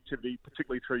the activity,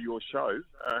 particularly through your show.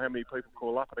 How many people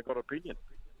call up and have got an opinion?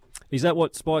 Is that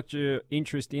what spiked your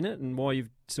interest in it and why you've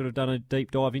sort of done a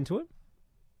deep dive into it?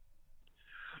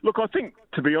 Look, I think,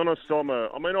 to be honest, I'm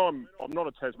not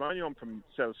a Tasmanian. I'm from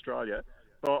South Australia.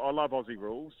 So I love Aussie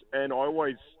rules, and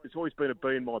it's always been a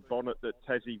bee in my bonnet that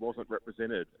Tassie wasn't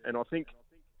represented. And I think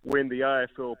when the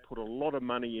AFL put a lot of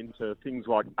money into things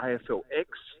like AFL-X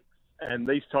and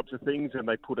these types of things, and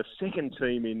they put a second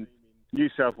team in New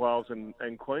South Wales and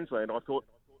Queensland, I thought,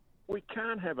 we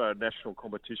can't have a national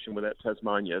competition without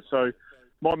Tasmania. So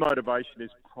my motivation is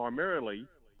primarily,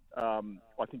 I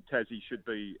think Tassie should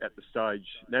be at the stage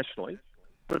nationally.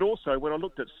 But also, when I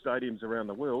looked at stadiums around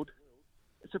the world,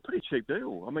 it's a pretty cheap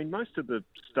deal. I mean, most of the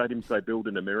stadiums they build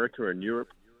in America and Europe,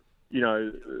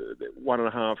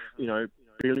 $1.5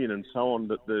 billion and so on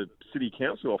that the city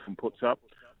council often puts up.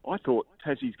 I thought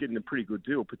Tassie's getting a pretty good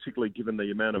deal, particularly given the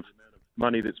amount of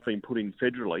money that's been put in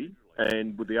federally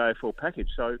and with the AFL package.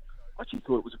 So I actually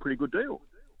thought it was a pretty good deal.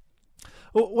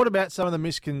 Well, what about some of the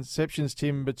misconceptions,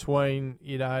 Tim, between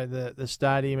the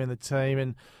stadium and the team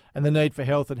and the need for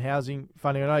health and housing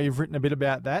funding? I know you've written a bit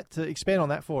about that. To expand on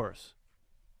that for us.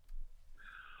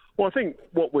 Well, I think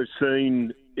what we've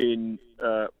seen in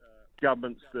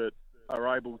governments that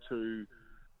are able to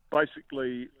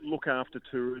basically look after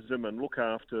tourism and look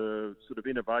after sort of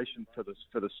innovation for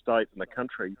the state and the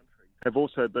country have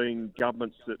also been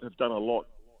governments that have done a lot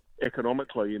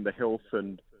economically in the health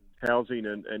and housing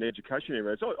and education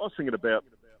areas. I was thinking about,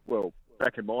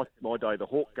 back in my day, the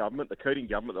Hawke government, the Keating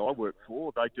government that I worked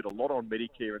for, they did a lot on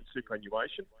Medicare and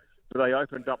superannuation, but they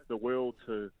opened up the world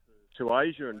to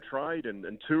Asia and trade and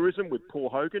tourism with Paul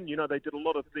Hogan. They did a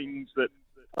lot of things that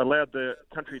allowed the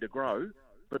country to grow,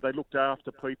 but they looked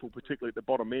after people, particularly at the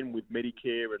bottom end, with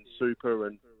Medicare and super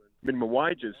and minimum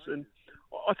wages. And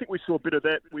I think we saw a bit of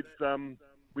that with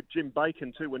Jim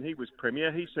Bacon too when he was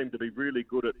Premier. He seemed to be really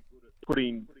good at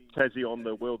putting Tassie on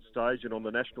the world stage and on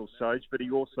the national stage, but he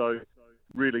also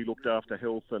really looked after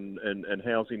health and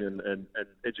housing and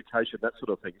education, that sort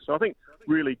of thing. So I think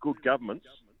really good governments,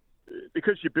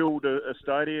 because you build a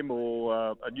stadium or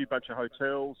a new bunch of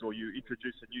hotels or you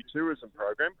introduce a new tourism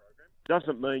program,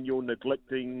 doesn't mean you're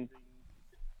neglecting,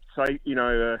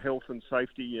 health and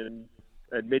safety and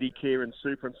Medicare and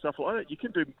super and stuff like that. You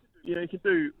can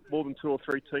do more than two or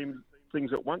three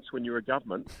things at once when you're a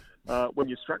government when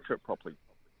you structure it properly.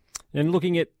 And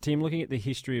looking at the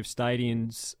history of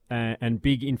stadiums and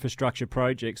big infrastructure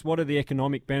projects, what are the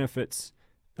economic benefits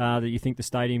that you think the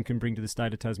stadium can bring to the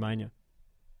state of Tasmania?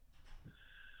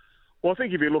 Well, I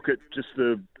think if you look at just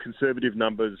the conservative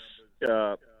numbers,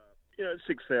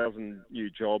 6,000 new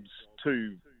jobs,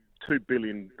 $2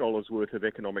 billion worth of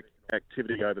economic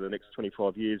activity over the next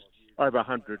 25 years, over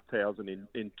 100,000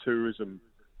 in tourism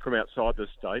from outside the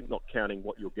state, not counting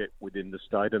what you'll get within the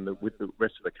state and with the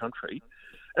rest of the country.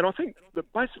 And I think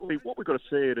that basically what we've got to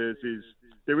see it as is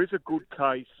there is a good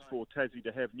case for Tassie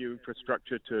to have new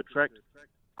infrastructure to attract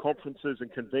conferences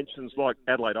and conventions like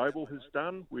Adelaide Oval has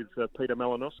done with Peter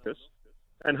Malinauskas.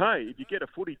 And hey, if you get a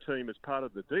footy team as part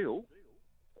of the deal,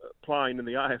 playing in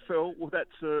the AFL, well,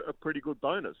 that's a pretty good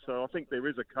bonus. So I think there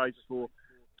is a case for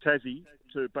Tassie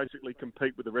to basically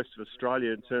compete with the rest of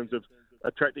Australia in terms of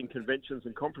attracting conventions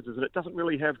and conferences, and it doesn't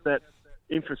really have that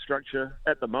infrastructure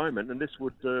at the moment. And this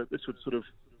would sort of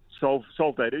solve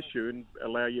that issue and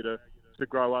allow you to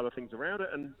grow other things around it,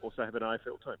 and also have an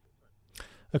AFL team.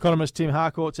 Economist Tim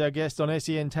Harcourt's our guest on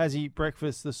SEN Tassie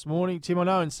Breakfast this morning. Tim, I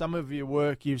know in some of your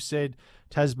work you've said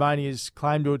Tasmania's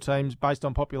claim to a teams based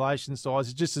on population size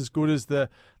is just as good as the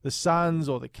Suns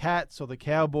or the Cats or the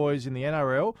Cowboys in the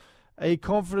NRL. Are you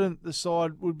confident the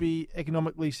side would be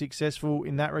economically successful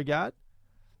in that regard?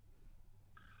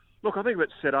 Look, I think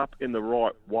it's set up in the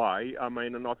right way. I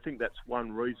mean, and I think that's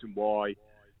one reason why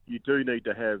you do need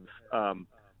to have, a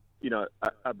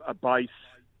base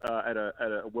at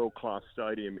a world-class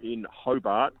stadium in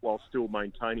Hobart while still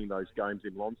maintaining those games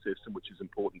in Launceston, which is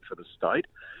important for the state.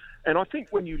 And I think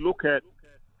when you look at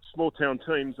small-town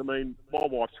teams, I mean, my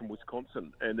wife's from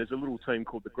Wisconsin, and there's a little team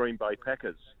called the Green Bay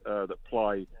Packers that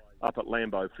play up at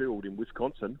Lambeau Field in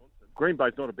Wisconsin. Green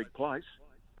Bay's not a big place,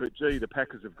 but gee, the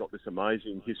Packers have got this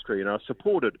amazing history and are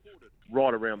supported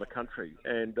right around the country.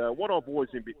 And what I've always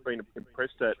been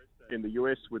impressed at in the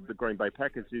US with the Green Bay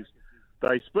Packers is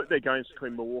they split their games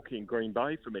between Milwaukee and Green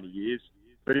Bay for many years,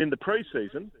 but in the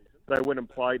pre-season, they went and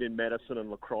played in Madison and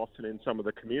La Crosse and in some of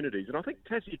the communities. And I think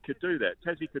Tassie could do that.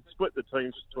 Tassie could split the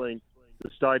teams between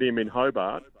the stadium in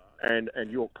Hobart and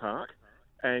York Park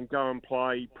and go and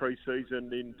play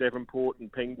pre-season in Devonport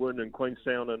and Penguin and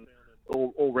Queenstown and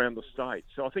all around the state.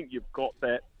 So I think you've got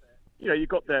that, you've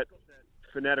got that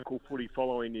fanatical footy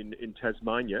following in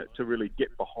Tasmania to really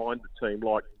get behind the team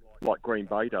like Green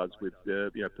Bay does with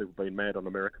people being mad on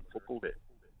American football there.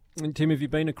 And Tim, have you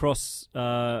been across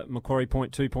Macquarie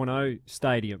Point 2.0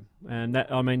 Stadium? And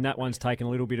that one's taken a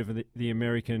little bit of the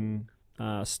American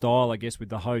style, I guess, with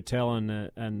the hotel and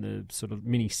the sort of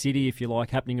mini city, if you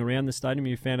like, happening around the stadium. Are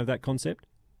you a fan of that concept?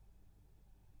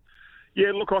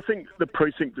 Yeah, look, I think the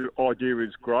precinct idea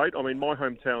is great. I mean, my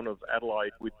hometown of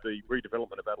Adelaide, with the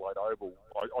redevelopment of Adelaide Oval,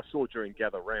 I saw during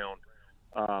Gather Round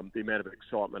the amount of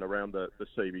excitement around the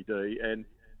CBD. And,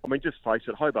 I mean, just face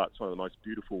it, Hobart's one of the most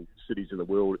beautiful cities in the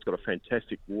world. It's got a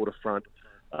fantastic waterfront.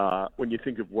 When you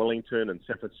think of Wellington and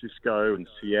San Francisco and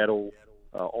Seattle,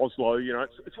 Oslo,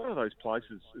 it's one of those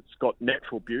places. It's got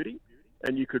natural beauty,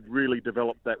 and you could really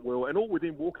develop that well, and all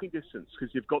within walking distance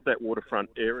because you've got that waterfront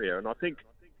area. And I think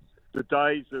the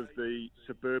days of the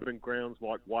suburban grounds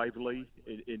like Waverley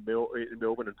in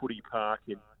Melbourne and Footy Park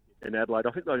in Adelaide,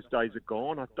 I think those days are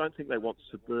gone. I don't think they want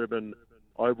suburban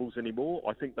ovals anymore.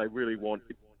 I think they really want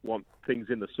things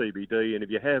in the CBD. And if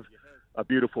you have a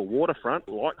beautiful waterfront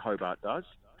like Hobart does,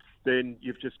 then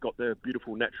you've just got the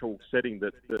beautiful natural setting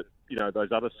that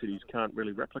those other cities can't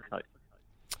really replicate.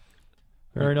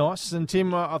 Very nice. And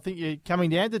Tim, I think you're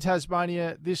coming down to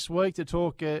Tasmania this week to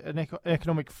talk an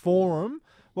economic forum.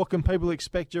 What can people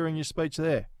expect during your speech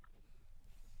there?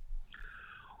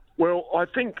 Well, I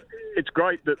think it's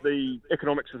great that the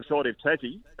Economic Society of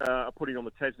Tassie are putting on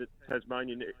the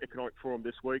Tasmanian Economic Forum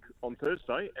this week on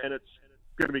Thursday, and it's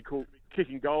going to be called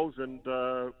Kicking Goals and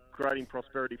Creating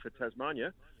Prosperity for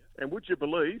Tasmania. And would you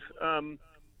believe I'm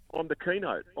the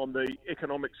keynote on the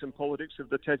economics and politics of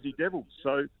the Tassie Devils.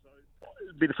 So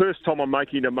it'll be the first time I'm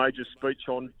making a major speech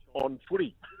on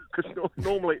footy, because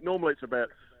normally it's about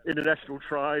international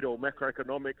trade or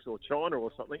macroeconomics or China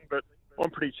or something, but I'm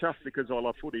pretty chuffed because I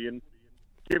love footy, and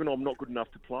given I'm not good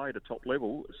enough to play at a top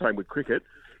level, same with cricket,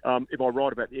 if I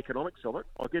write about the economics of it,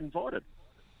 I get invited.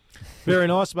 Very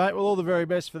nice, mate. Well, all the very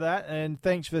best for that, and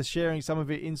thanks for sharing some of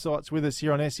your insights with us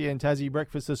here on SEN Tassie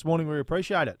Breakfast this morning. We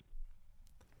appreciate it.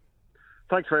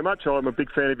 Thanks very much. I'm a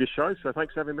big fan of your show, so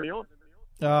thanks for having me on.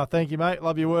 Thank you, mate.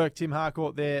 Love your work. Tim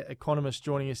Harcourt there, economist,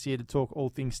 joining us here to talk all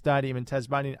things stadium and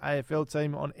Tasmanian AFL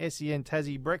team on SEN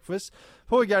Tassie Breakfast.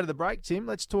 Before we go to the break, Tim,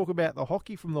 let's talk about the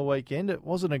hockey from the weekend. It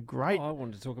wasn't a great... I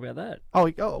wanted to talk about that.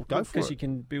 Go for it. Because you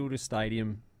can build a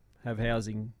stadium, have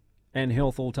housing and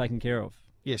health all taken care of.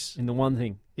 Yes. In the one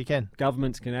thing. You can.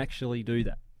 Governments can actually do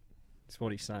that. That's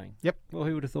what he's saying. Yep. Well,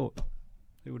 who would have thought?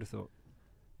 Who would have thought?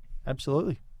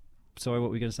 Absolutely. Sorry, what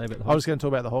were we going to say about the I hockey? was going to talk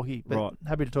about the hockey, but Right.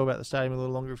 happy to talk about the stadium a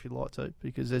little longer if you'd like to,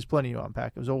 because there's plenty to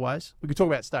unpack, as always. We could talk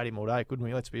about stadium all day, couldn't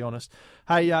we? Let's be honest.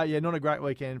 Hey, not a great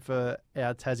weekend for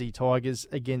our Tassie Tigers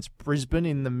against Brisbane.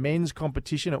 In the men's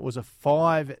competition, it was a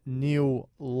 5-0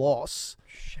 loss.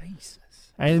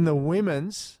 Jesus. And in the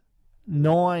women's,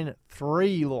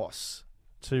 9-3 loss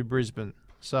to Brisbane.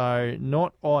 So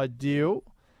not ideal.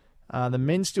 The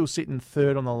men still sitting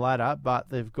third on the ladder, but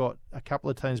they've got a couple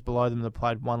of teams below them that have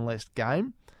played one less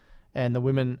game. And the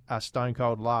women are stone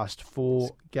cold last. 4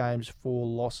 games, 4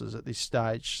 losses at this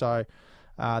stage. So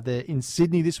they're in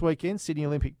Sydney this weekend, Sydney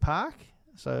Olympic Park.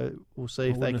 So we'll see if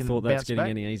they can bounce back. I wouldn't have thought that's getting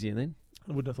any easier then.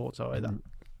 I wouldn't have thought so either.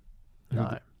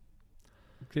 No.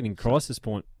 Getting crisis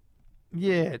point.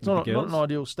 Yeah, it's not girls. an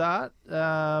ideal start.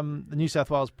 The New South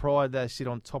Wales Pride, they sit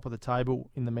on top of the table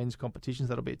in the men's competitions.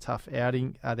 That'll be a tough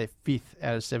outing. They're 5th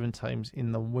out of 7 teams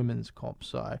in the women's comp.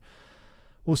 So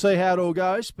we'll see how it all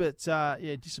goes. But,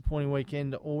 disappointing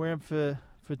weekend all round for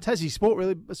Tassie Sport,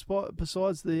 really,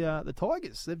 besides the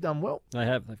Tigers. They've done well. They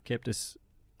have. They've kept us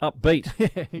upbeat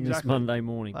exactly. this Monday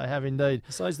morning. They have indeed.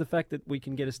 Besides the fact that we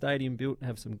can get a stadium built,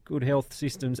 have some good health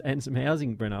systems and some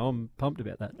housing, Breno, I'm pumped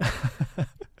about that.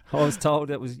 I was told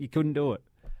you couldn't do it.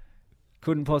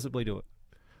 Couldn't possibly do it.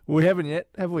 We haven't yet,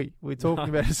 have we? We're talking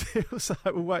about it still, so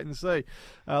we'll wait and see.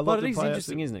 But it is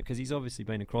interesting, isn't it? Because he's obviously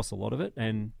been across a lot of it,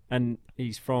 and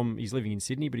he's living in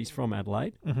Sydney, but he's from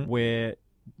Adelaide, where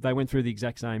they went through the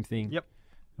exact same thing. Yep.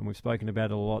 And we've spoken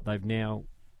about it a lot.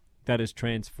 That has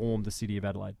transformed the city of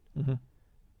Adelaide. Mm-hmm.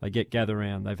 They gather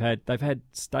round. They've had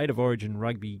state of origin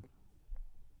rugby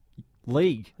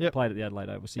league played at the Adelaide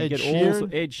Oval. So you get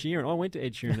Ed Sheeran. I went to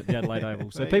Ed Sheeran at the Adelaide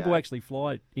Oval. So people actually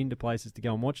fly into places to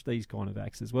go and watch these kind of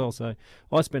acts as well. So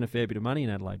I spent a fair bit of money in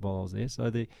Adelaide while I was there.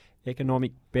 So the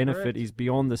economic benefit is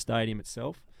beyond the stadium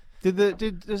itself.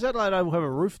 Does Adelaide Oval have a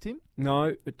roof, Tim?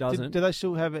 No, it doesn't. Do they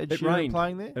still have Ed Sheeran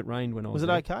playing there? It rained when I was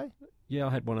there. Was it okay? Yeah,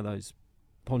 I had one of those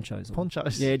ponchos on.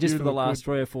 Ponchos? Yeah, just for the last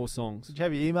 3 or 4 songs. Did you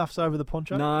have your earmuffs over the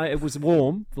poncho? No, it was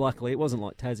warm, luckily. It wasn't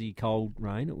like Tassie cold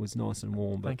rain. It was nice and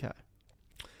warm. But okay.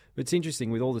 But it's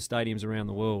interesting, with all the stadiums around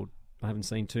the world, I haven't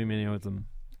seen too many of them,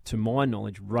 to my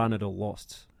knowledge, run at a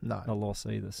loss. No. A loss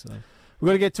either. So we've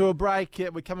got to get to a break.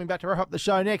 We're coming back to wrap up the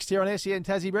show next here on SEN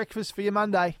Tassie Breakfast for your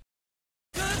Monday.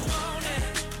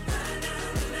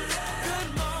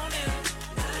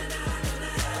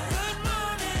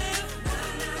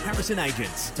 Harrison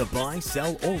Agents. To buy,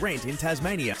 sell or rent in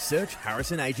Tasmania, search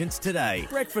Harrison Agents today.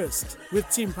 Breakfast with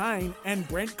Tim Payne and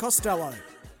Brent Costello.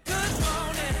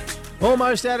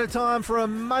 Almost out of time for a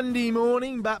Monday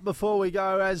morning, but before we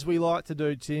go, as we like to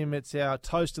do, Tim, it's our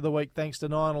toast of the week thanks to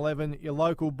 911, your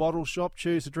local bottle shop.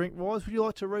 Choose to drink wise. Would you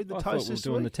like to read the toast this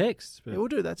week? Doing the text. Yeah, we'll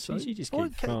do that soon. You just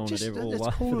keep throwing it all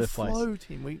over the place. Flow,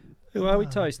 Tim. Who are we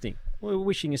toasting? We're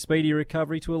wishing a speedy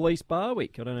recovery to Elise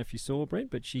Barwick. I don't know if you saw, Brent,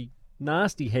 but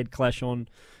nasty head clash on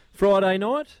Friday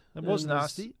night. It was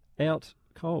nasty. Out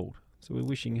cold. So we're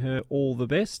wishing her all the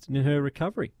best in her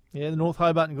recovery. Yeah, the North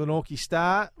Hobart and Glenorchy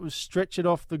star was stretchered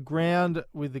off the ground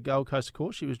with the Gold Coast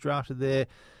course. She was drafted there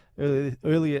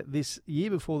earlier this year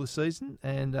before the season,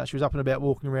 and she was up and about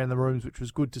walking around the rooms, which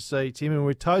was good to see, Tim. And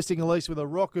we're toasting Elise with a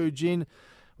Roku gin,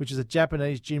 which is a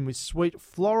Japanese gin with sweet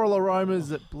floral aromas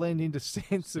that blend into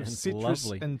scents of citrus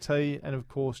and tea, and, of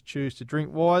course, choose to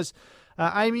drink wise.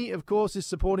 Amy, of course, is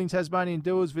supporting Tasmanian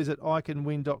Doers. Visit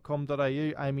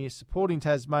iCanWin.com.au. Amy is supporting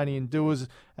Tasmanian Doers.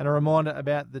 And a reminder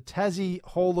about the Tassie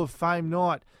Hall of Fame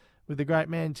night with the great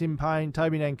man Tim Payne,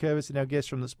 Toby Nankervis, and our guest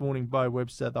from this morning, Bo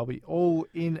Webster. They'll be all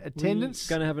in attendance.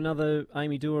 We're going to have another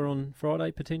Amy Doer on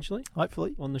Friday, potentially?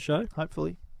 Hopefully. On the show?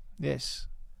 Hopefully, yes.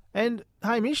 And,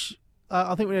 Hamish,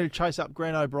 I think we need to chase up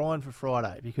Grant O'Brien for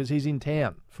Friday because he's in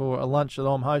town for a lunch that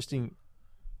I'm hosting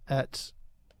at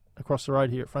across the road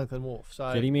here at Franklin Wharf.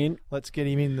 So get him in. Let's get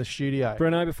him in the studio.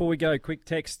 Breno, before we go, quick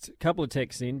text, couple of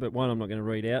texts in, but one I'm not going to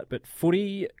read out. But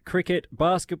footy, cricket,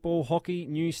 basketball, hockey,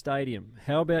 new stadium.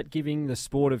 How about giving the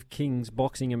sport of kings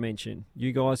boxing a mention?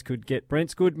 You guys could get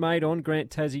Brent's good mate on,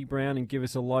 Grant Tassie Brown, and give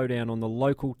us a lowdown on the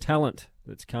local talent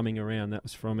that's coming around. That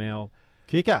was from our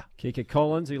Kicker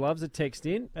Collins, who loves a text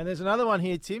in. And there's another one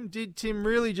here, Tim. Did Tim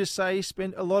really just say he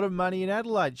spent a lot of money in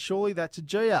Adelaide? Surely that's a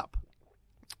G-up.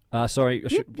 Sorry,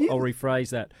 I'll rephrase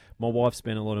that. My wife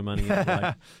spent a lot of money in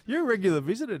Adelaide. You're a regular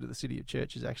visitor to the City of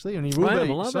Churches, actually, and you will be. I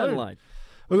love Adelaide.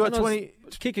 We've got 20...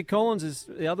 Kicker Collins is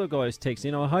the other guy who's texting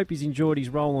in. I hope he's enjoyed his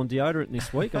roll on deodorant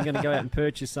this week. I'm going to go out and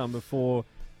purchase some before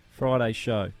Friday's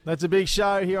show. That's a big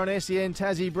show here on SEN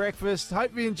Tassie Breakfast.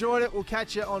 Hope you enjoyed it. We'll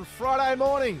catch you on Friday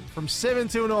morning from 7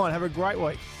 till 9. Have a great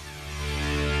week.